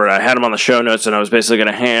Socially Awkward. I had them on the show notes, and I was basically going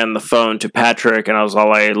to hand the phone to Patrick, and I was all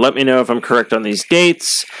like, let me know if I'm correct on these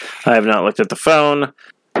dates. I have not looked at the phone.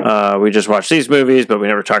 We just watched these movies, but we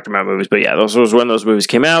never talked about movies. But yeah, those was when those movies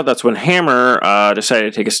came out. That's when Hammer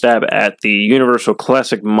decided to take a stab at the Universal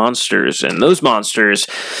Classic monsters, and those monsters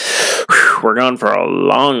were gone for a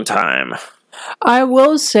long time. I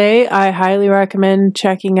will say I highly recommend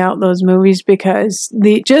checking out those movies because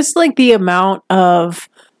the amount of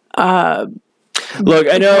Look,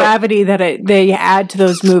 I know gravity that they add to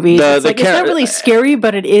those movies. It's not really scary,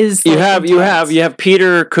 but it is. You have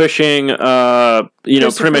Peter Cushing,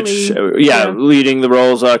 pretty much, leading the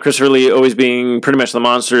roles. Christopher Lee always being pretty much the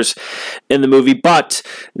monsters in the movie, but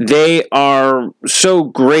they are so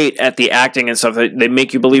great at the acting and stuff that they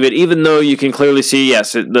make you believe it, even though you can clearly see,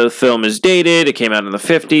 yes, the film is dated. It came out in the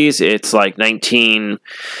 50s. It's like the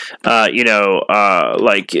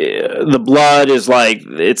blood is like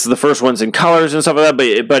it's the first ones in colors and stuff like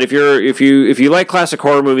that. But if you like classic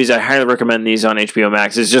horror movies, I highly recommend these on HBO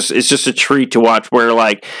Max. It's just a treat to watch. Where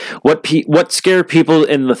like what scared people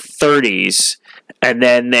in the 30s, and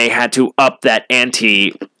then they had to up that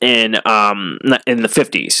ante in the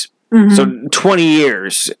 50s. Mm-hmm. So 20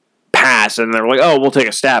 years pass, and they're like, oh, we'll take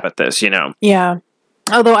a stab at this, Yeah.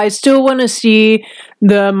 Although I still want to see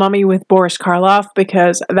The Mummy with Boris Karloff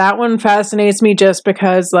because that one fascinates me just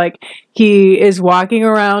because like he is walking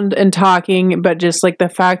around and talking, but just like the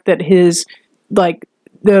fact that his like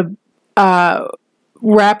the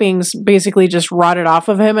wrappings basically just rotted off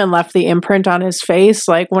of him and left the imprint on his face.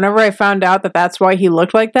 Like whenever I found out that that's why he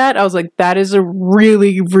looked like that, I was like, that is a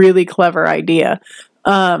really, really clever idea.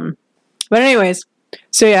 But anyways,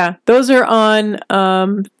 so yeah, those are on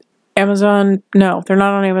Amazon. No, they're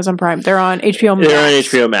not on Amazon Prime. They're on HBO Max. They're on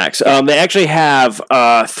HBO Max. They actually have 4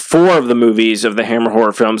 of the movies of the Hammer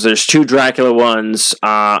horror films. There's 2 Dracula ones.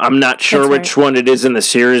 I'm not sure which one it is in the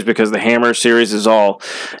series because the Hammer series is all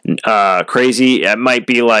crazy. It might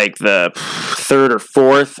be like the 3rd or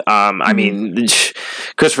 4th. I mean,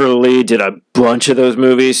 Christopher Lee did a bunch of those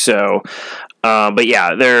movies, so... but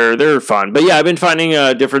yeah, they're fun. But yeah, I've been finding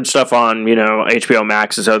different stuff on HBO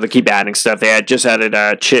Max, and so they keep adding stuff. They had just added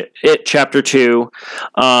It Chapter 2,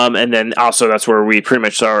 and then also that's where we pretty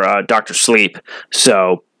much saw Dr. Sleep.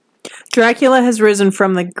 So Dracula Has Risen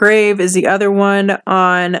from the Grave is the other one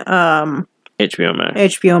on HBO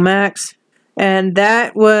Max. HBO Max, and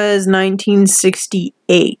that was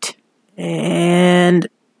 1968. And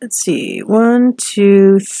let's see, 1,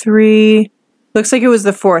 2, 3. Looks like it was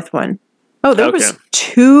the 4th one. Oh, there was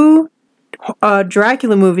 2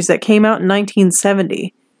 Dracula movies that came out in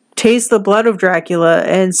 1970. Taste the Blood of Dracula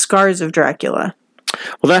and Scars of Dracula.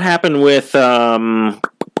 Well, that happened with the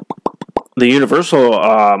Universal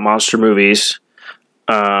monster movies.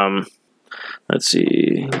 Let's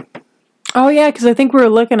see. Oh, yeah, because I think we were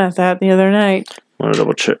looking at that the other night. I want to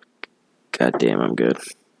double check. God damn, I'm good.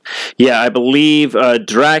 Yeah, I believe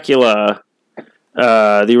Dracula,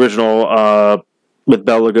 the original with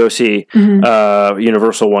Bela Lugosi. Mm-hmm.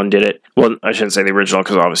 Universal one did it. Well, I shouldn't say the original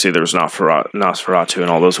because obviously there was Nosferatu and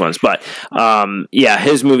all those ones. But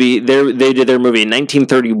his movie. They did their movie in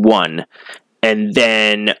 1931, and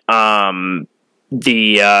then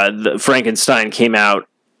the Frankenstein came out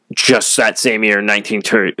just that same year,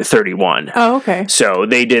 1931. Oh, okay. So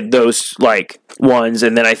they did those ones,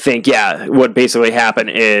 and then I think what basically happened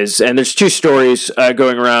is, and there's two stories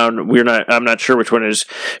going around. I'm not sure which one is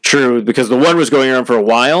true because the one was going around for a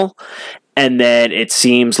while, and then it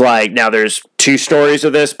seems like now there's two stories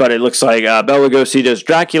of this, but it looks like Bela Lugosi does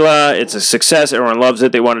Dracula. It's a success. Everyone loves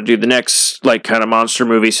it. They want to do the next kind of monster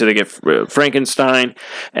movie, so they get Frankenstein,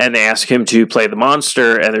 and they ask him to play the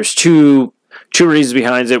monster. And there's two reasons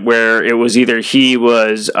behind it, where it was either he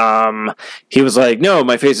was like, no,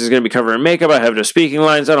 my face is going to be covered in makeup, I have no speaking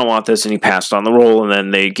lines, I don't want this, and he passed on the role, and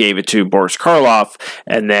then they gave it to Boris Karloff,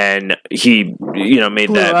 and then he made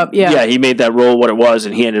he made that role what it was,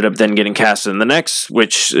 and he ended up then getting cast in the next,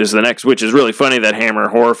 which is really funny that Hammer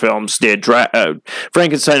Horror Films did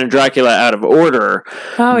Frankenstein and Dracula out of order,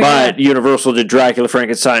 but Universal did Dracula,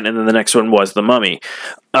 Frankenstein, and then the next one was The Mummy.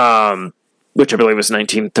 Which I believe was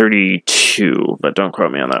 1932, but don't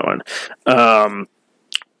quote me on that one.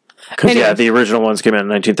 Because, the original ones came out in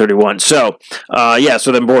 1931. So,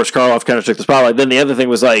 so then Boris Karloff kind of took the spotlight. Then the other thing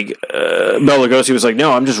was, Bela Lugosi was like,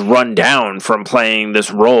 no, I'm just run down from playing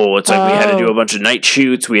this role. It's like we had to do a bunch of night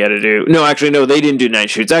shoots. We had to do... No, actually, no, they didn't do night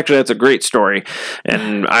shoots. Actually, that's a great story.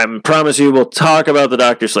 And I promise you we'll talk about the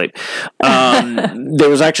Dr. Sleep. There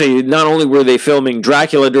was actually... Not only were they filming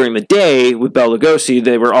Dracula during the day with Bela Lugosi,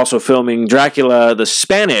 they were also filming Dracula, the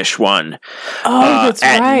Spanish one, that's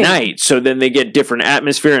at right. night. So then they get different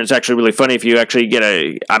atmosphere, and it's actually really funny if you actually get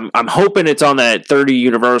I'm hoping it's on that 30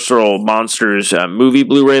 Universal Monsters movie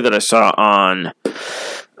Blu-ray that I saw on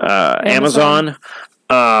Amazon.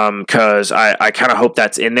 Because I kind of hope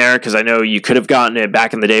that's in there, because I know you could have gotten it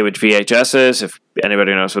back in the day with VHSs, if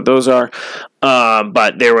anybody knows what those are.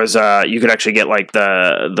 But there was you could actually get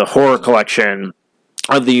the horror collection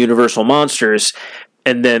of the Universal Monsters.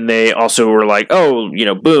 And then they also were like,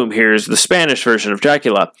 boom, here's the Spanish version of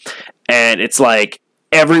Dracula. And it's like,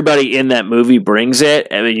 everybody in that movie brings it,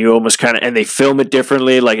 and then you almost and they film it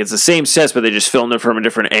differently. It's the same sets, but they just filmed it from a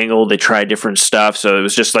different angle. They try different stuff. So it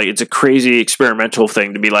was just it's a crazy experimental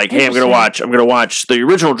thing to be like, hey, I'm going to watch the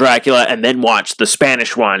original Dracula and then watch the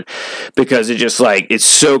Spanish one, because it just it's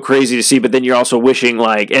so crazy to see. But then you're also wishing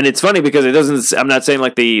and it's funny because it doesn't, I'm not saying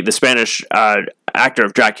the Spanish, actor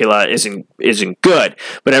of Dracula isn't good,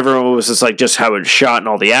 but everyone was just how it's shot and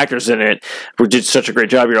all the actors in it did such a great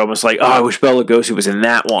job. You're almost like, I wish Bela Lugosi was in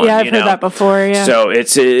that one. Yeah, I've heard that before. Yeah. So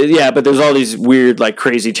it's but there's all these weird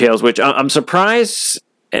crazy tales, which I'm surprised.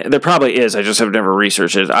 There probably is. I just have never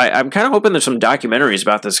researched it. I'm kind of hoping there's some documentaries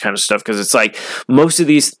about this kind of stuff, because it's most of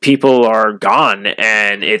these people are gone,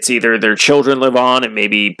 and it's either their children live on and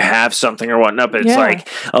maybe have something or whatnot. But it's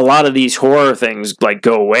a lot of these horror things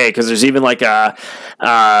go away, because there's even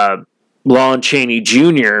Lon Chaney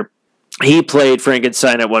Jr. He played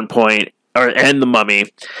Frankenstein at one point, and the Mummy.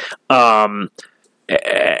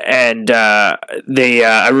 And they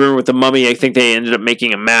I remember with the Mummy, I think they ended up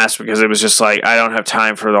making a mask, because it was just I don't have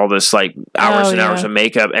time for all this hours and hours of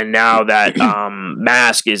makeup. And now that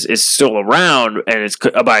mask is still around, and it's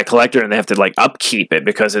by a collector, and they have to upkeep it,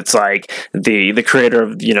 because it's the creator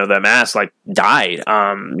of the mask died.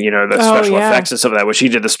 The special effects and stuff of that, which he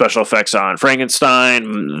did the special effects on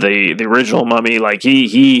Frankenstein, the original Mummy.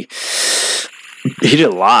 He did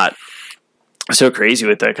a lot. So crazy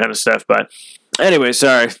with that kind of stuff. But anyway,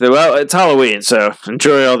 sorry. Well, it's Halloween, so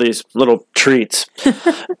enjoy all these little treats.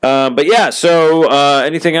 But yeah, so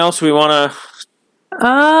anything else we want to...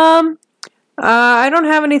 I don't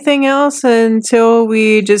have anything else until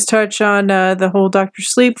we just touch on the whole Dr.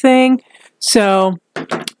 Sleep thing. So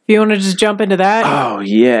if you want to just jump into that. Oh,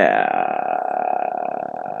 yeah.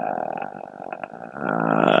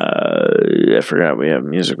 I forgot we have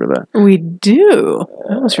music with that. We do.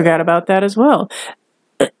 I almost forgot about that as well.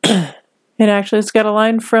 And actually, it's got a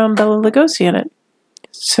line from Bela Lugosi in it.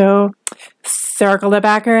 So, circle it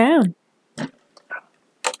back around.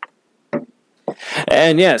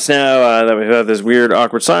 And yes, now that we've had this weird,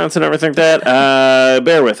 awkward silence and everything like that,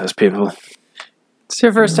 bear with us, people. It's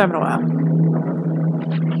your first time in a while.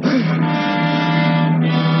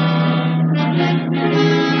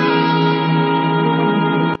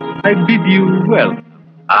 I bid you well.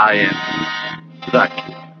 I am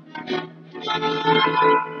Dracula.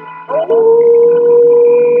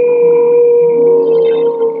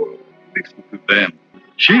 Listen to them,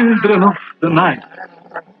 children of the night.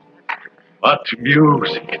 What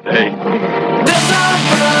music they make.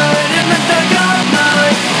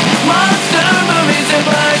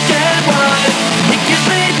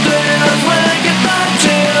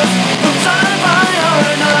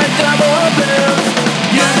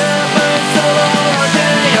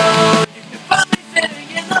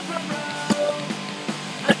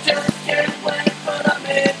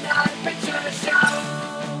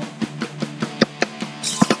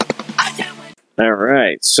 All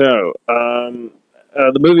right. So,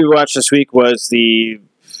 the movie we watched this week was the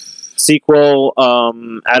sequel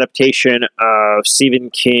adaptation of Stephen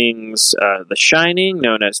King's The Shining,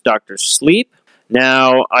 known as Doctor Sleep.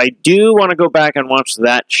 Now, I do want to go back and watch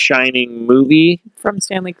that Shining movie. From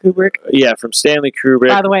Stanley Kubrick. Yeah, from Stanley Kubrick.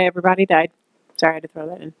 By the way, everybody died. Sorry, I had to throw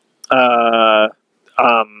that in.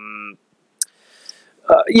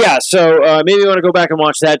 Yeah, so maybe I want to go back and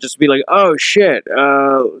watch that just to be like, oh shit,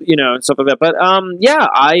 and stuff like that. But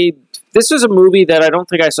this was a movie that I don't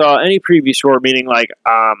think I saw any previews for, meaning like,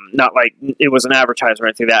 not like it was an advertisement or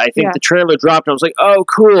anything like that. I think the trailer dropped and I was like, oh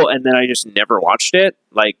cool, and then I just never watched it.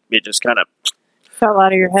 Like it just kind of fell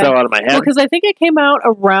out of your head. Fell out of my head. Well, because I think it came out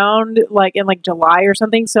around in July or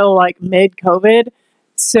something, so like mid-COVID.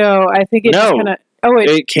 So I think it just kind of. Oh,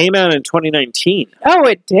 it came out in 2019. Oh,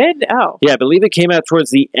 it did? Oh. Yeah, I believe it came out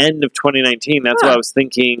towards the end of 2019. That's why I was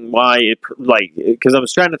thinking because I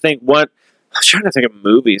was trying to think of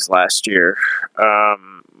movies last year,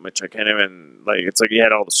 which I can't even, it's like you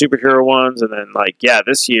had all the superhero ones, and then,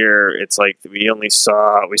 this year, it's like we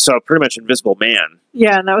saw pretty much Invisible Man.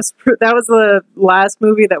 Yeah, and that was the last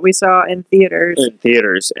movie that we saw in theaters.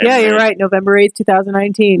 Yeah, you're right, November 8th,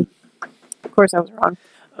 2019. Of course, I was wrong.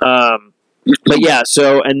 But yeah,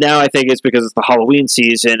 so, and now I think it's because it's the Halloween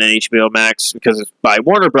season and HBO Max, because it's by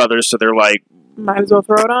Warner Brothers, so they're like, might as well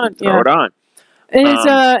throw it on. Throw it on.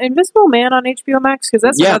 Is Invisible Man on HBO Max? Because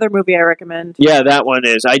that's another movie I recommend. Yeah, that one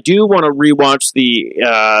is. I do want to rewatch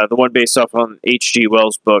the one based off on H.G.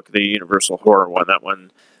 Wells' book, the Universal Horror one. That one.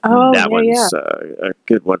 One's a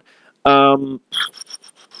good one.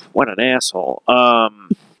 What an asshole.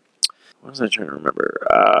 What was I trying to remember?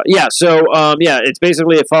 It's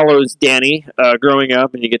basically, it follows Danny growing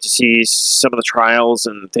up, and you get to see some of the trials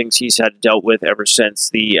and things he's had dealt with ever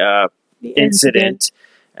since the incident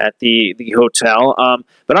at the hotel.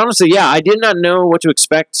 But honestly, I did not know what to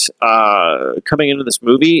expect coming into this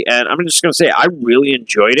movie, and I'm just going to say I really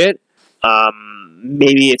enjoyed it.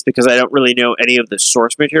 Maybe it's because I don't really know any of the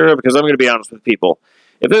source material, because I'm going to be honest with people.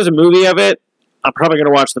 If there's a movie of it, I'm probably going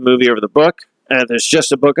to watch the movie over the book, and if there's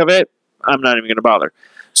just a book of it, I'm not even going to bother.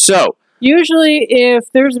 So usually,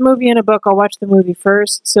 if there's a movie and a book, I'll watch the movie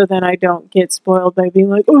first, so then I don't get spoiled by being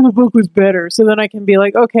like, "Oh, the book was better." So then I can be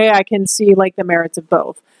like, "Okay, I can see the merits of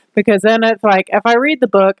both." Because then it's like, if I read the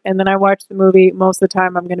book and then I watch the movie, most of the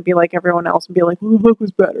time I'm going to be like everyone else and be like, "Oh, the book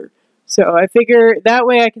was better." So I figure that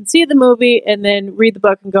way I can see the movie and then read the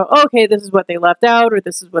book and go, "Okay, this is what they left out, or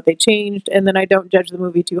this is what they changed," and then I don't judge the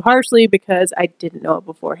movie too harshly because I didn't know it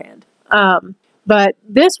beforehand. But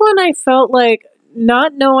this one, I felt like,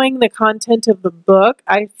 not knowing the content of the book,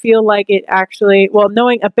 I feel like it actually,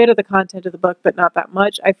 knowing a bit of the content of the book, but not that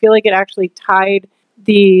much, I feel like it actually tied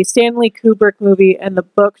the Stanley Kubrick movie and the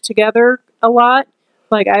book together a lot.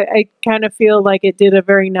 I kind of feel like it did a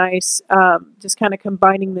very nice, just kind of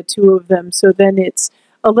combining the two of them. So then it's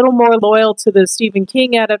a little more loyal to the Stephen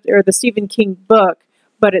King the Stephen King book,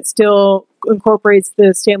 but it still incorporates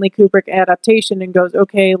the Stanley Kubrick adaptation and goes,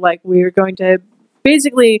 okay, we're going to,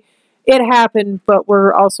 basically, it happened, but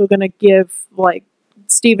we're also going to give,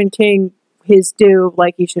 Stephen King his due,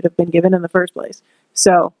 like he should have been given in the first place.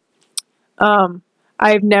 So,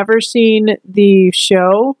 I've never seen the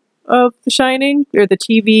show of The Shining, or the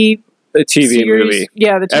TV series. Movie.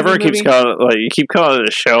 Yeah, the TV Everyone movie. keeps calling it, you keep calling it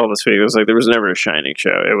a show this week. It was there was never a Shining show.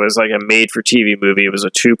 It was a made-for-TV movie. It was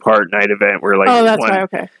a 2-part night event where oh, that's right,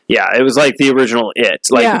 okay. Yeah, it was like the original It.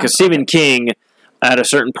 Because Stephen King, at a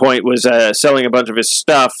certain point, was selling a bunch of his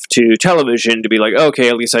stuff to television to be like, okay,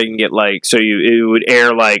 at least I can get it would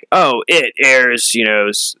air it airs,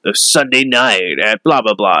 a Sunday night at blah,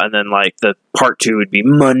 blah, blah. And then the part 2 would be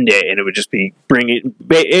Monday, and it would just be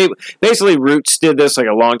basically Roots did this a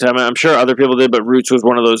long time. I'm sure other people did, but Roots was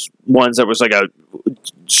one of those ones that was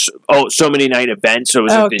so many night event. So it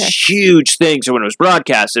was this huge thing. So when it was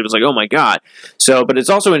broadcast, it was oh my God. So, but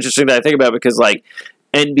it's also interesting that I think about it because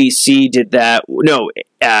NBC did that. No,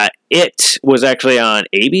 It was actually on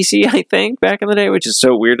ABC, I think, back in the day, which is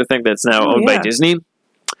so weird to think that's now owned by Disney.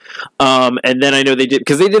 And then I know they did,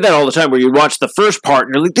 because they did that all the time, where you watch the first part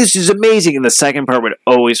and you're like, this is amazing, and the second part would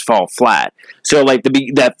always fall flat. So like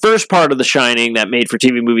that first part of The Shining, that made for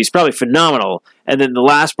TV movie, is probably phenomenal, and then the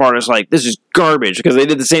last part is like, this is garbage, because they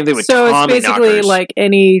did the same thing with So Tommy it's basically Knockers. like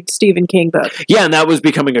any Stephen King book. Yeah, and that was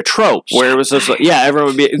becoming a trope, where it was just like, yeah,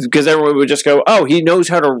 everyone would just go, oh, he knows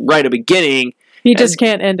how to write a beginning, He just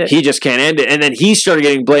can't end it. he just can't end it. And then he started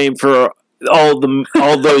getting blamed for all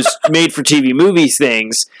those made for TV movies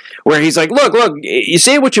things, where he's like, look, you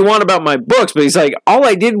say what you want about my books, but he's like, all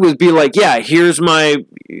I did was be like, yeah, here's my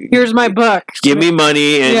book. give me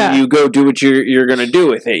money, and you go do what you're gonna do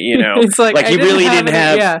with it, you know. It's like, he I really didn't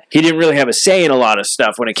have he didn't really have a say in a lot of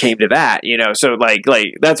stuff when it came to that, you know. So like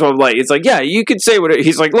that's what I'm like, it's like, yeah, you could say what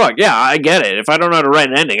he's like, look, yeah, I get it. If I don't know how to write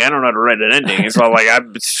an ending, I don't know how to write an ending. It's all like,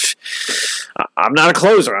 I'm not a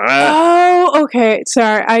closer. Oh, okay.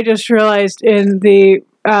 Sorry, I just realized in the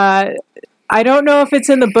I don't know if it's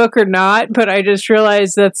in the book or not, but I just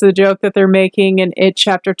realized that's the joke that they're making in It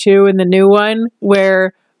Chapter 2 in the new one,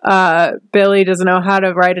 where Billy doesn't know how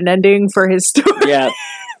to write an ending for his story. Yeah.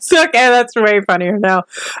 So, okay, that's way funnier now.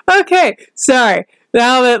 Okay, sorry.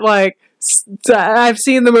 Now that, like, I've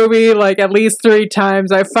seen the movie, like, at least 3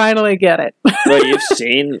 times, I finally get it. Well, you've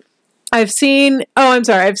seen... I've seen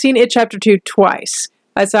It Chapter 2 twice.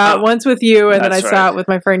 I saw it once with you, and then I that's saw right. it with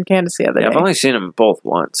my friend Candace the other day. I've only seen them both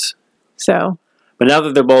once. So... But now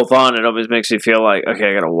that they're both on, it always makes me feel like,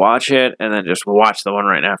 okay, I gotta watch it, and then just watch the one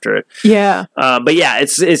right after it. Yeah. But yeah,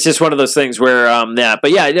 it's just one of those things where,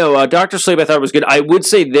 But yeah, no, Dr. Sleep I thought was good. I would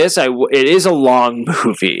say this, it is a long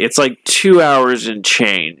movie. It's like 2 hours and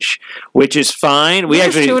change, which is fine. We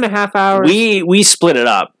actually 2.5 hours. We split it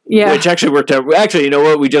up. Yeah. Which actually worked out. Actually, you know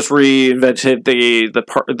what? We just reinvented the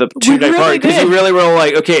 2-night really party, because did. you really were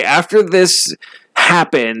like, okay, after this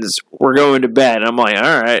happens, we're going to bed. And I'm like,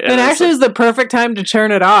 all right. And actually, it was the perfect time to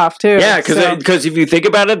turn it off, too. Yeah, because if you think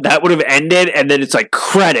about it, that would have ended, and then it's like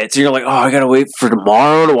credits. And you're like, oh, I gotta wait for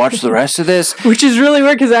tomorrow to watch the rest of this. Which is really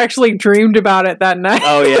weird, because I actually dreamed about it that night.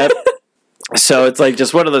 Oh, yeah. So it's like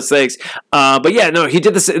just one of those things. But yeah, no, he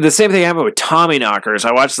did the same thing happened with Tommy Knockers.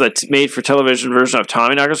 I watched the made-for-television version of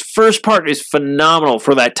Tommy Knockers. First part is phenomenal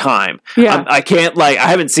for that time. Yeah. I can't, I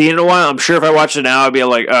haven't seen it in a while. I'm sure if I watched it now, I'd be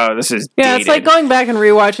like, oh, this is Yeah, dated. it's like going back and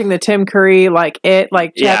rewatching the Tim Curry,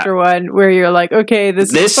 chapter 1, where you're like, okay,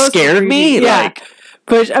 this scared me? Yeah.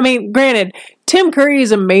 But, I mean, granted, Tim Curry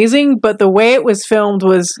is amazing, but the way it was filmed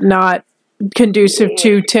was not conducive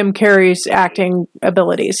to Tim Curry's acting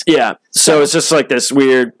abilities. Yeah, so it's just like this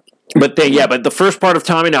weird, but the first part of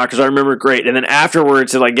Tommy Knockers I remember great, and then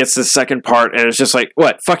afterwards it gets the second part, and it's just like,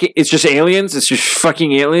 what, fucking, it's just aliens? It's just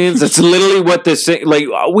fucking aliens? It's literally what this thing,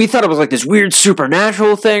 we thought it was like this weird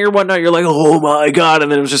supernatural thing or whatnot, you're like, oh my god,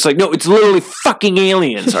 and then it was just like, no, it's literally fucking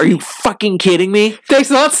aliens. Are you fucking kidding me? Thanks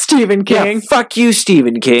a lot, Stephen King. Yeah, fuck you,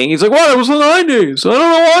 Stephen King. He's like, what, it was the 90s. I don't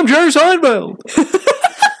know why I'm Jerry Seinfeld.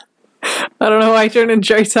 I don't know why I turned into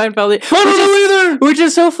Jerry Seinfeld. I don't know either. Which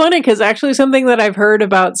is so funny, because actually something that I've heard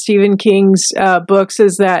about Stephen King's books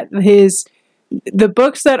is that the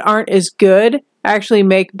books that aren't as good actually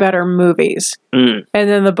make better movies. And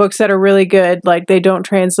then the books that are really good, they don't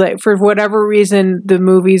translate. For whatever reason, the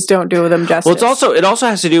movies don't do them justice. Well, it also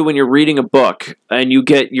has to do when you're reading a book and you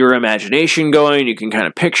get your imagination going, you can kind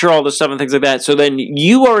of picture all this stuff and things like that. So then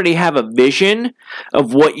you already have a vision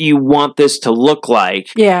of what you want this to look like.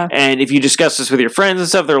 Yeah. And if you discuss this with your friends and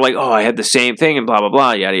stuff, they're like, oh, I had the same thing and blah, blah,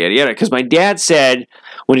 blah, yada, yada, yada. Because my dad said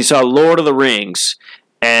when he saw Lord of the Rings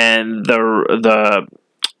and the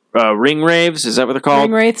ring raves, is that what they're called?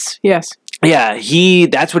 Ring wraiths? Yes. Yeah,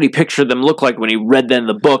 that's what he pictured them look like when he read them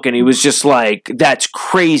the book, and he was just like, that's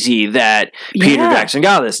crazy that Peter Jackson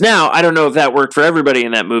got this. Now, I don't know if that worked for everybody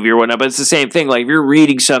in that movie or whatnot, but it's the same thing. Like, if you're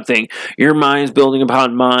reading something, your mind's building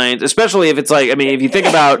upon mind, especially if it's like, I mean, if you think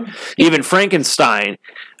about even Frankenstein,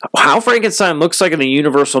 how Frankenstein looks like in the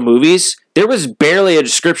Universal movies, there was barely a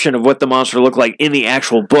description of what the monster looked like in the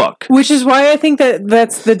actual book. Which is why I think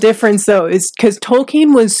that's the difference, though, is because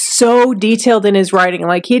Tolkien was so detailed in his writing.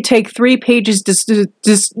 Like, he'd take 3 pages just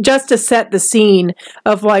to set the scene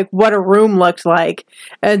of, what a room looked like.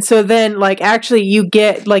 And so then, actually you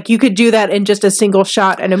get, you could do that in just a single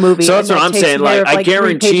shot in a movie. So that's what I'm saying. I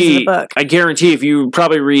guarantee if you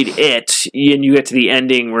probably read it and you get to the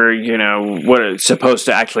ending where, what it's supposed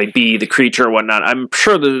to actually be, the creature or whatnot, I'm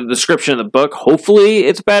sure the description of the book, hopefully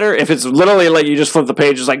it's better. If it's literally you just flip the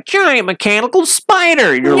page, it's like, giant mechanical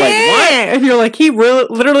spider. And you're like, what? And you're like, he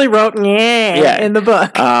literally wrote in the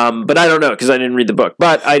book. But I don't know, because I didn't read the book.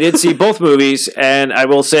 But I did see both movies, and I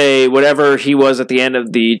will say, whatever he was at the end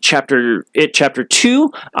of the chapter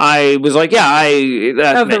 2, I was like, yeah,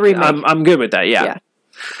 the remake. I'm good with that, yeah.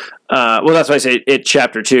 Well, that's why I say It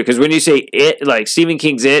Chapter 2, because when you say It, like Stephen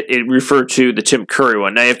King's It referred to the Tim Curry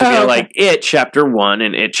one. Now you have to go like It Chapter 1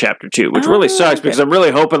 and It Chapter 2, which really sucks because I'm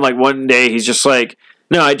really hoping like one day he's just like,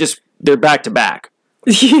 no, they're back to back.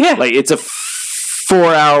 Yeah. Like it's a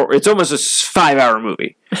 4 hour, it's almost a 5 hour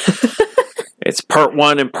movie. It's part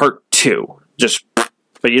 1 and part 2.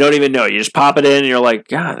 But you don't even know. You just pop it in and you're like,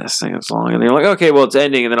 God, this thing is long. And you're like, okay, well, it's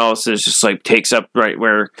ending. And then all of a sudden it's just like takes up right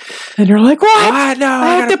where. And you're like, what? No,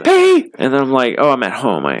 I have to pay. And then I'm like, oh, I'm at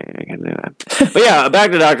home. I can do that. But yeah,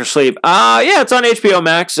 back to Dr. Sleep. Yeah, it's on HBO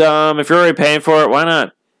Max. If you're already paying for it, why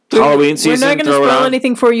not? Halloween season. We're not going to spoil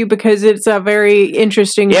anything for you because it's a very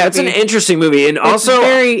interesting movie. Yeah, it's an interesting movie. And also,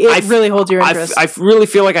 it really holds your interest. I really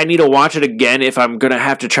feel like I need to watch it again if I'm going to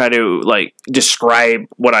have to try to like describe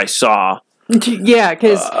what I saw. Yeah,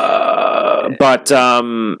 because but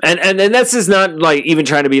and this is not like even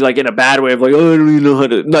trying to be like in a bad way of like, oh, I don't even know how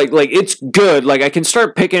to like it's good. Like I can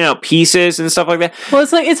start picking out pieces and stuff like that. Well,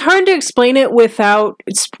 it's hard to explain it without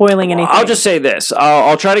spoiling anything. I'll just say this.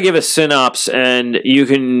 I'll try to give a synopsis, and you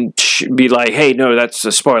can be like, hey, no, that's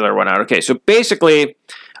a spoiler one out. Okay, so basically,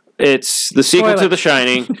 it's the sequel to The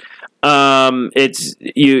Shining. It's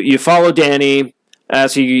you follow Danny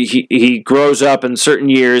as he grows up in certain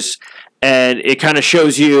years. And it kind of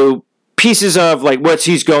shows you pieces of like what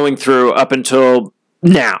he's going through up until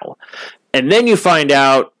now. And then you find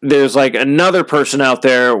out there's like another person out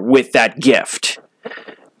there with that gift.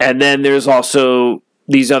 And then there's also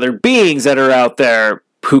these other beings that are out there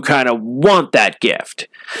who kind of want that gift.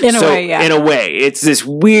 In a way. It's this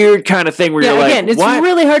weird kind of thing where you're like, it's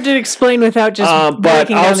really hard to explain without just but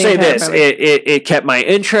I'll say this. It kept my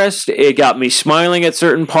interest. It got me smiling at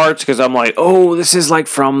certain parts because I'm like, oh, this is like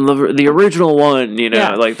from the original one, you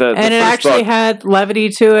know, like the and the it first actually book. had levity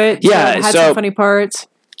to it. Yeah, it had some funny parts.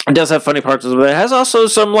 It does have funny parts, but it has also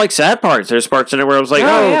some like sad parts. There's parts in it where I was like,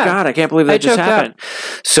 God, I can't believe that just happened.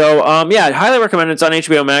 So, I highly recommend it. It's on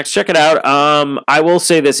HBO Max. Check it out. I will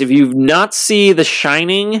say this. If you've not seen The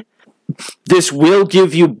Shining, this will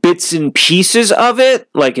give you bits and pieces of it,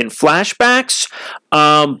 like in flashbacks.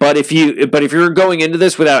 But if you're going into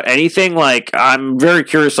this without anything, like I'm very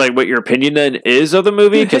curious, like what your opinion then is of the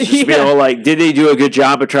movie, because you know, like did they do a good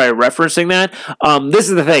job of trying referencing that? This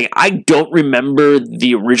is the thing. I don't remember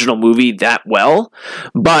the original movie that well,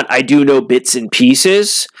 but I do know bits and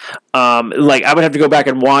pieces. Like I would have to go back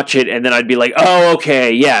and watch it, and then I'd be like, oh,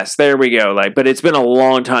 okay, yes, there we go. Like, but it's been a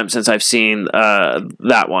long time since I've seen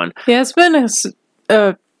that one. Yeah, it's been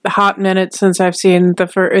a hot minute since I've seen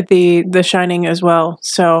the Shining as well.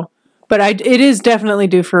 So, but it is definitely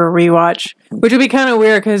due for a rewatch, which would be kind of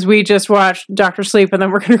weird because we just watched Dr. Sleep and then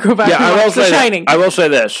we're going to go back and watch The Shining. I will say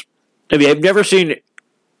this: if you have never seen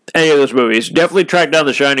any of those movies, definitely track down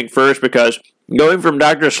The Shining first, because going from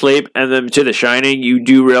Dr. Sleep and then to The Shining, you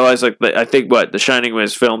do realize like I think The Shining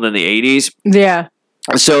was filmed in the 80s. Yeah.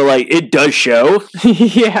 So, like, it does show.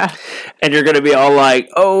 Yeah. And you're going to be all like,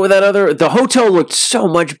 oh, the hotel looked so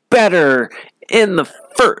much better in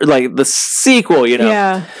the sequel, you know?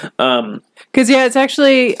 Yeah. Because, it's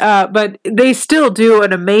actually, but they still do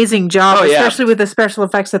an amazing job, especially with the special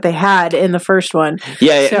effects that they had in the first one.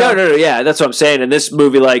 Yeah, so. No, that's what I'm saying. And this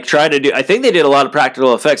movie, like, I think they did a lot of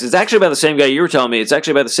practical effects. It's actually about the same guy you were telling me. It's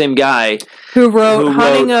actually about the same guy who wrote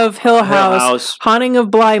Haunting of Hill House, Haunting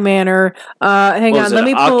of Bly Manor. Hang on, let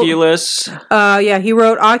me pull. Oculus? He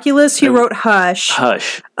wrote Oculus. He wrote Hush.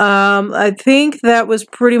 I think that was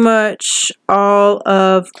pretty much all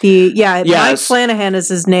of the. Mike Flanagan is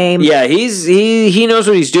his name. Yeah, he knows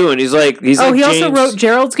what he's doing. He's like he also wrote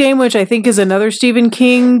Gerald's Game, which I think is another Stephen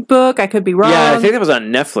King book. I could be wrong. Yeah, I think that was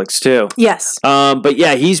on Netflix too. Yes. But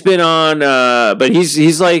yeah, he's been on. But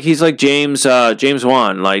he's like James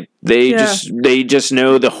Wan. Like they just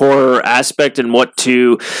know the horror aspect and what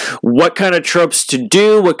kind of tropes to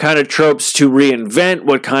do, what kind of tropes to reinvent,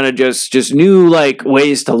 what kind of just new like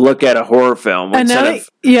ways to look at a horror film. And now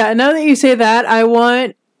that you say that, I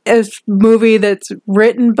want a movie that's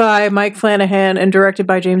written by Mike Flanagan and directed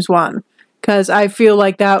by James Wan, because I feel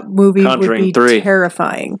like that movie would be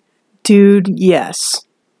terrifying. Dude, yes.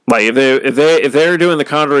 Like if they're doing The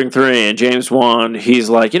Conjuring 3 and James Wan, he's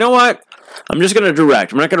like, you know what? I'm just going to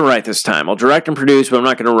direct. I'm not going to write this time. I'll direct and produce, but I'm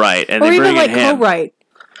not going to write. And or even like co-write.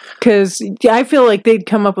 Because I feel like they'd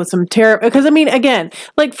come up with some terrible. Because I mean, again,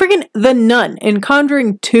 like freaking The Nun in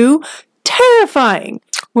Conjuring 2, terrifying.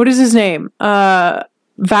 What is his name?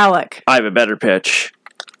 Valak. I have a better pitch.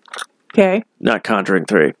 Okay. Not Conjuring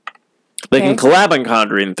 3. They can collab on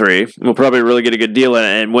Conjuring 3. We'll probably really get a good deal in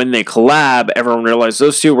it. And when they collab, everyone realizes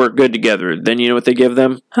those two work good together. Then you know what they give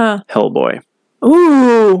them? Huh. Hellboy.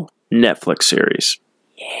 Ooh. Netflix series.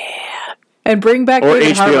 Yeah. And bring back Or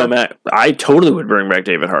David HBO Harbour. Max. I totally would bring back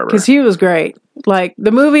David Harbour. Because he was great. Like,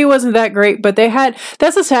 the movie wasn't that great, but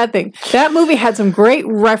that's the sad thing. That movie had some great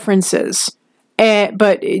references.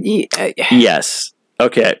 Yes.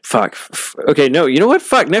 Okay, fuck. Okay, no, you know what?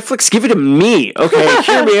 Fuck, Netflix, give it to me. Okay,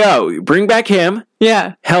 hear me out. Bring back him.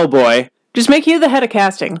 Yeah. Hellboy. Just make you the head of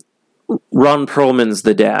casting. Ron Perlman's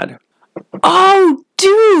the dad. Oh,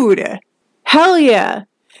 dude! Hell yeah!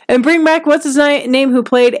 And bring back, what's his name who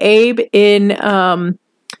played Abe in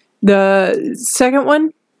the second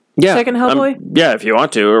one? Yeah. Second Hellboy? Yeah, if you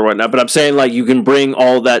want to or whatnot. But I'm saying, like, you can bring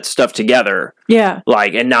all that stuff together. Yeah.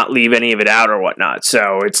 Like, and not leave any of it out or whatnot.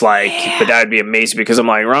 So it's like, but that would be amazing because I'm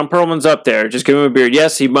like, Ron Perlman's up there. Just give him a beard.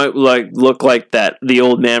 Yes, he might look like the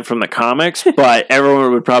old man from the comics, but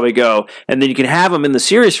everyone would probably go. And then you can have him in the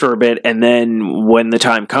series for a bit. And then when the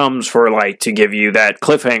time comes for like to give you that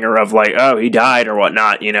cliffhanger of like, oh, he died or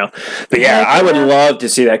whatnot, you know. But yeah, I would love to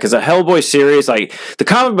see that because a Hellboy series, like the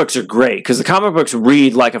comic books are great because the comic books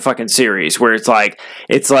read like a fucking series where it's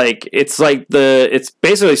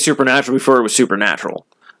basically Supernatural before it was Supernatural.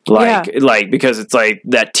 Like because it's like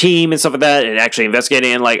that team and stuff like that and actually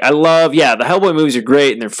investigating and like I love the Hellboy movies are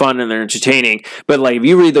great and they're fun and they're entertaining, but like if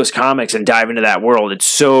you read those comics and dive into that world, it's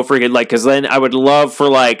so freaking like because then I would love for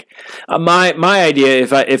like my idea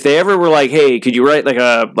if they ever were like, hey, could you write like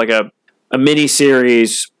a mini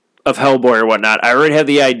series of Hellboy or whatnot, I already have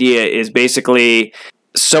the idea is basically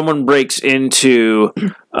someone breaks into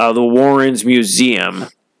the Warrens museum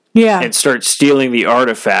and starts stealing the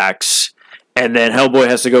artifacts, and then Hellboy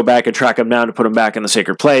has to go back and track him down to put him back in the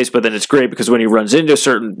sacred place. But then it's great because when he runs into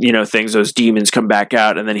certain, things, those demons come back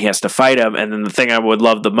out, and then he has to fight them. And then the thing I would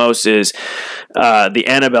love the most is the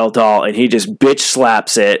Annabelle doll, and he just bitch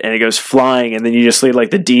slaps it, and it goes flying. And then you just see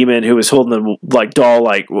like the demon who was holding the like doll,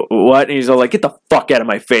 like what? And he's all like, "Get the fuck out of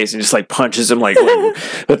my face!" And just like punches him like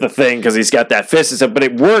with the thing because he's got that fist and stuff. But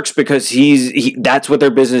it works because that's what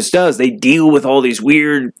their business does. They deal with all these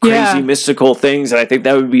weird, crazy, mystical things, and I think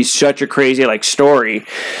that would be such a crazy like story,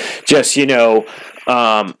 just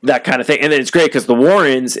that kind of thing. And then it's great because the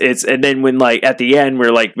Warrens, and then when like at the end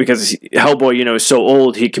we're like, because Hellboy is so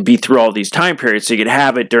old, he could be through all these time periods, so you could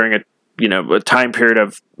have it during a time period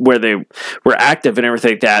of where they were active and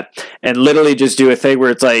everything like that, and literally just do a thing where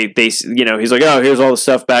it's like they, he's like, oh, here's all the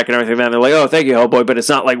stuff back and everything. And they're like, oh, thank you, Hellboy, but it's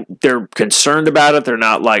not like they're concerned about it. They're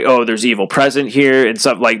not like, oh, there's evil present here and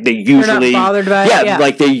stuff. Like they usually, they're not bothered by it. Yeah,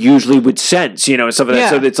 like they usually would sense, and stuff like that.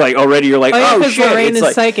 So it's like already you're like, oh shit, Lorraine is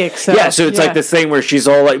like, psychic. So, so it's like this thing where she's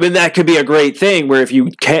all like, and that could be a great thing where if you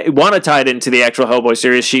want to tie it into the actual Hellboy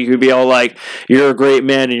series, she could be all like, you're a great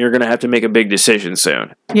man and you're going to have to make a big decision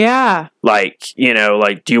soon. Yeah. Like,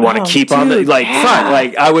 do you want to keep on the, like, fuck,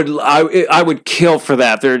 like, I would kill for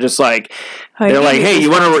that. They're just like, they're like, hey,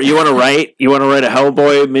 you want to write a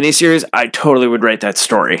Hellboy miniseries? I totally would write that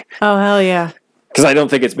story. Oh, hell yeah. Because I don't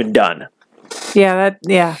think it's been done. Yeah,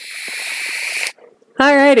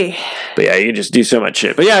 Alrighty. But yeah, you can just do so much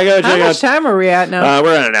shit. But yeah, I gotta check out. How much time are we at now?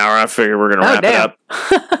 We're at an hour. I figure we're gonna wrap it up.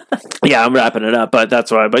 Yeah, I'm wrapping it up, but that's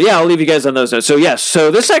why. But yeah, I'll leave you guys on those notes. So yes, so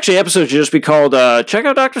this actually episode should just be called "Check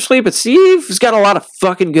Out Dr. Sleep." But Steve has got a lot of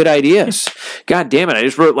fucking good ideas. God damn it! I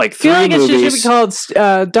just wrote like 3 movies. It should be called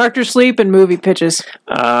Dr. Sleep and movie pitches.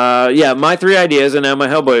 Yeah, my 3 ideas, and now my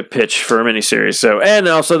Hellboy pitch for a miniseries. So, and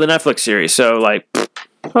also the Netflix series. So like.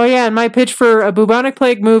 Oh yeah, and my pitch for a bubonic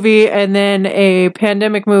plague movie and then a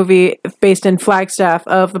pandemic movie based in Flagstaff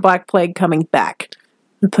of the Black Plague coming back.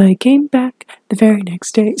 The plague came back the very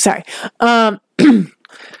next day. Sorry.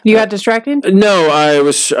 You got distracted? No, I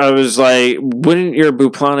was like, wouldn't your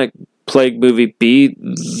bubonic plague movie be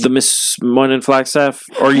the Miss One in Flagstaff?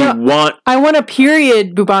 Or you want... I want a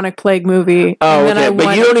period bubonic plague movie. Oh, okay.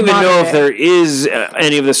 But you don't even know if there is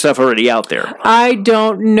any of the stuff already out there. I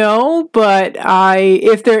don't know, but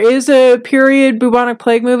if there is a period bubonic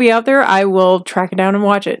plague movie out there, I will track it down and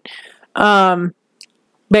watch it. But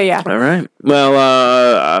yeah. All right.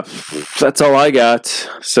 Well, that's all I got.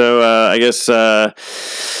 So I guess 4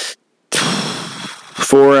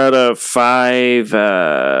 out of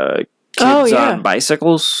 5 kids on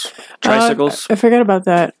bicycles, tricycles. I forgot about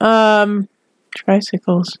that.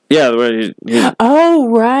 Tricycles. Yeah. Oh,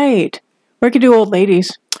 right. We could do old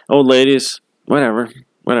ladies. Old ladies. Whatever.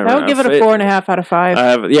 I would give it a 4.5 out of 5.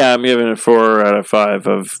 I'm giving it 4 out of 5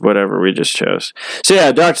 of whatever we just chose. So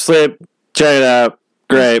yeah, Dr. Sleep, check it out.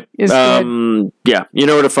 Great. Good. Yeah, you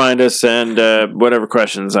know where to find us and whatever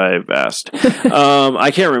questions I've asked.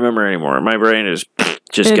 I can't remember anymore. My brain is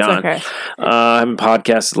just gone. Okay. I haven't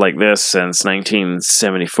podcasted like this since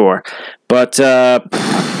 1974. But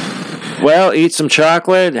Well, eat some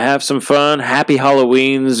chocolate, have some fun. Happy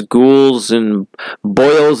Halloweens, ghouls and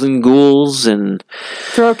boils and ghouls, and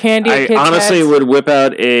Throw candy at I kids' honestly heads. would whip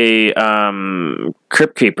out a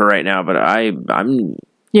Crypt Keeper right now, but I'm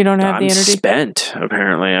You don't have the energy. spent.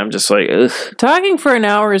 Apparently, I'm just like ugh. Talking for an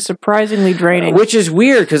hour is surprisingly draining. Which is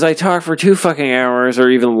weird because I talk for 2 fucking hours or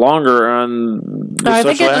even longer on. The I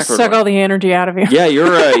think Social I just Awkward suck one. all the energy out of you. Yeah,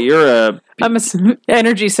 you're a I'm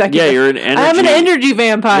energy sucker. yeah, you're an energy. I'm an energy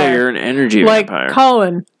vampire. Yeah, you're an energy like vampire.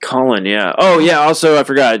 Colin. Colin, yeah. Oh, yeah. Also, I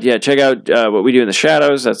forgot. Yeah, check out What We Do in the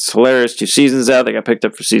Shadows. That's hilarious. 2 seasons out. They got picked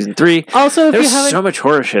up for season 3. Also, if There's you haven't, so much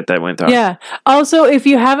horror shit that went on. yeah. Also, if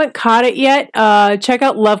you haven't caught it yet, check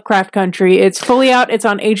out Lovecraft Country. It's fully out. It's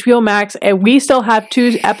on HBO Max, and we still have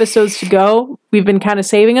 2 episodes to go. We've been kind of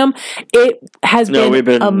saving them. It has we've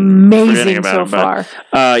been forgetting amazing about so it, far.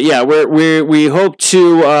 but, yeah, we hope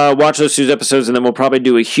to watch those 2 episodes, and then we'll probably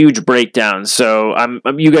do a huge breakdown. So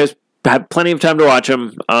you guys have plenty of time to watch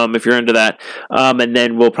them if you're into that. And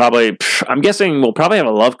then we'll probably, I'm guessing we'll probably have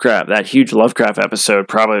that huge Lovecraft episode,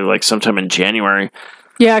 probably like sometime in January.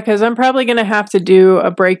 Yeah, because I'm probably going to have to do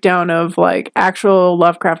a breakdown of like actual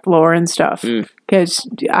Lovecraft lore and stuff. Because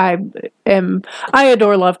I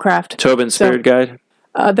adore Lovecraft. Tobin's Spirit Guide.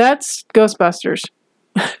 That's Ghostbusters.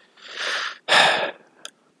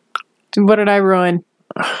 What did I ruin?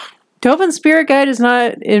 Tobin's Spirit Guide is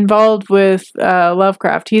not involved with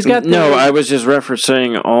Lovecraft. He's got No, I was just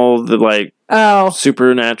referencing all the like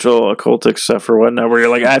supernatural occultic stuff or whatnot, where you're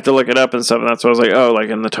like, I have to look it up and stuff, and that's why I was like, oh, like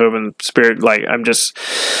in the Tobin Spirit, like I'm just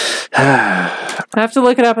I have to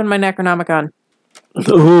look it up in my Necronomicon.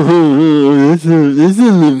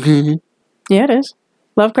 Yeah, it is.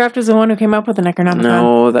 Lovecraft is the one who came up with the Necronomicon.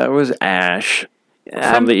 No, that was Ash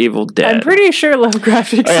from the Evil Dead. I'm pretty sure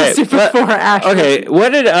Lovecraft existed before Ash. Okay, what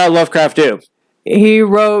did Lovecraft do? He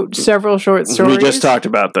wrote several short stories. We just talked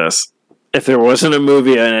about this. If there wasn't a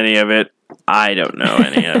movie on any of it, I don't know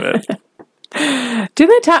any of it. Do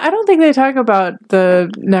they talk? I don't think they talk about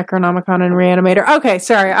the Necronomicon and Reanimator. Okay,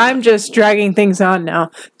 sorry. I'm just dragging things on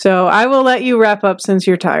now. So I will let you wrap up since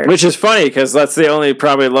you're tired. Which is funny because that's the only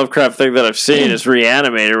probably Lovecraft thing that I've seen is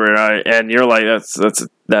Reanimator, and you're like,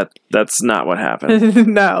 that's not what happened.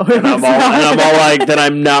 No. And I'm all like, then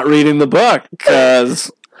I'm not reading the book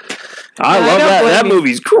because I love that. That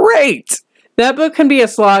movie's great. That book can be a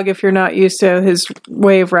slog if you're not used to his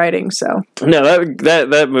way of writing. So no,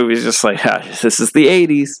 that movie's just like, this is the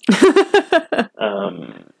 80s.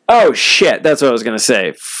 Oh shit, that's what I was gonna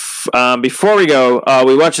say. Before we go,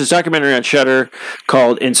 we watched this documentary on Shudder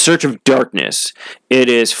called "In Search of Darkness." It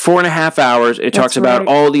is 4.5 hours. It talks about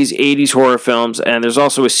all these 80s horror films, and there's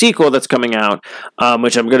also a sequel that's coming out,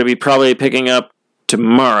 which I'm going to be probably picking up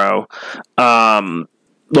tomorrow.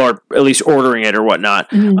 Or at least ordering it or whatnot.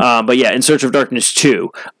 But yeah, In Search of Darkness 2.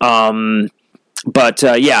 Yeah,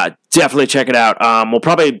 definitely check it out. I'll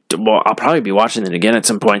probably be watching it again at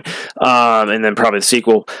some point. And then probably the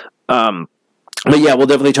sequel. But yeah, we'll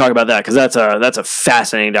definitely talk about that because that's a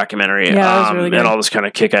fascinating documentary. Yeah, that was really good. And all this kind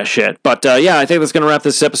of kick-ass shit. But yeah, I think that's going to wrap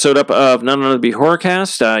this episode up of None Other Be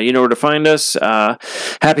Horrorcast. You know where to find us.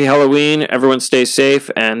 Happy Halloween. Everyone stay safe.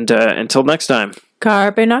 And until next time.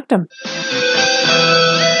 Carpe Noctem.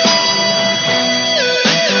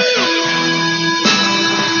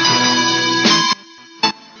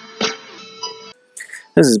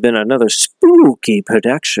 This has been another spooky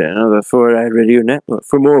production of the 4i Radio Network.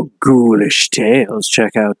 For more ghoulish tales,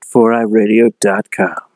 check out 4iradio.com.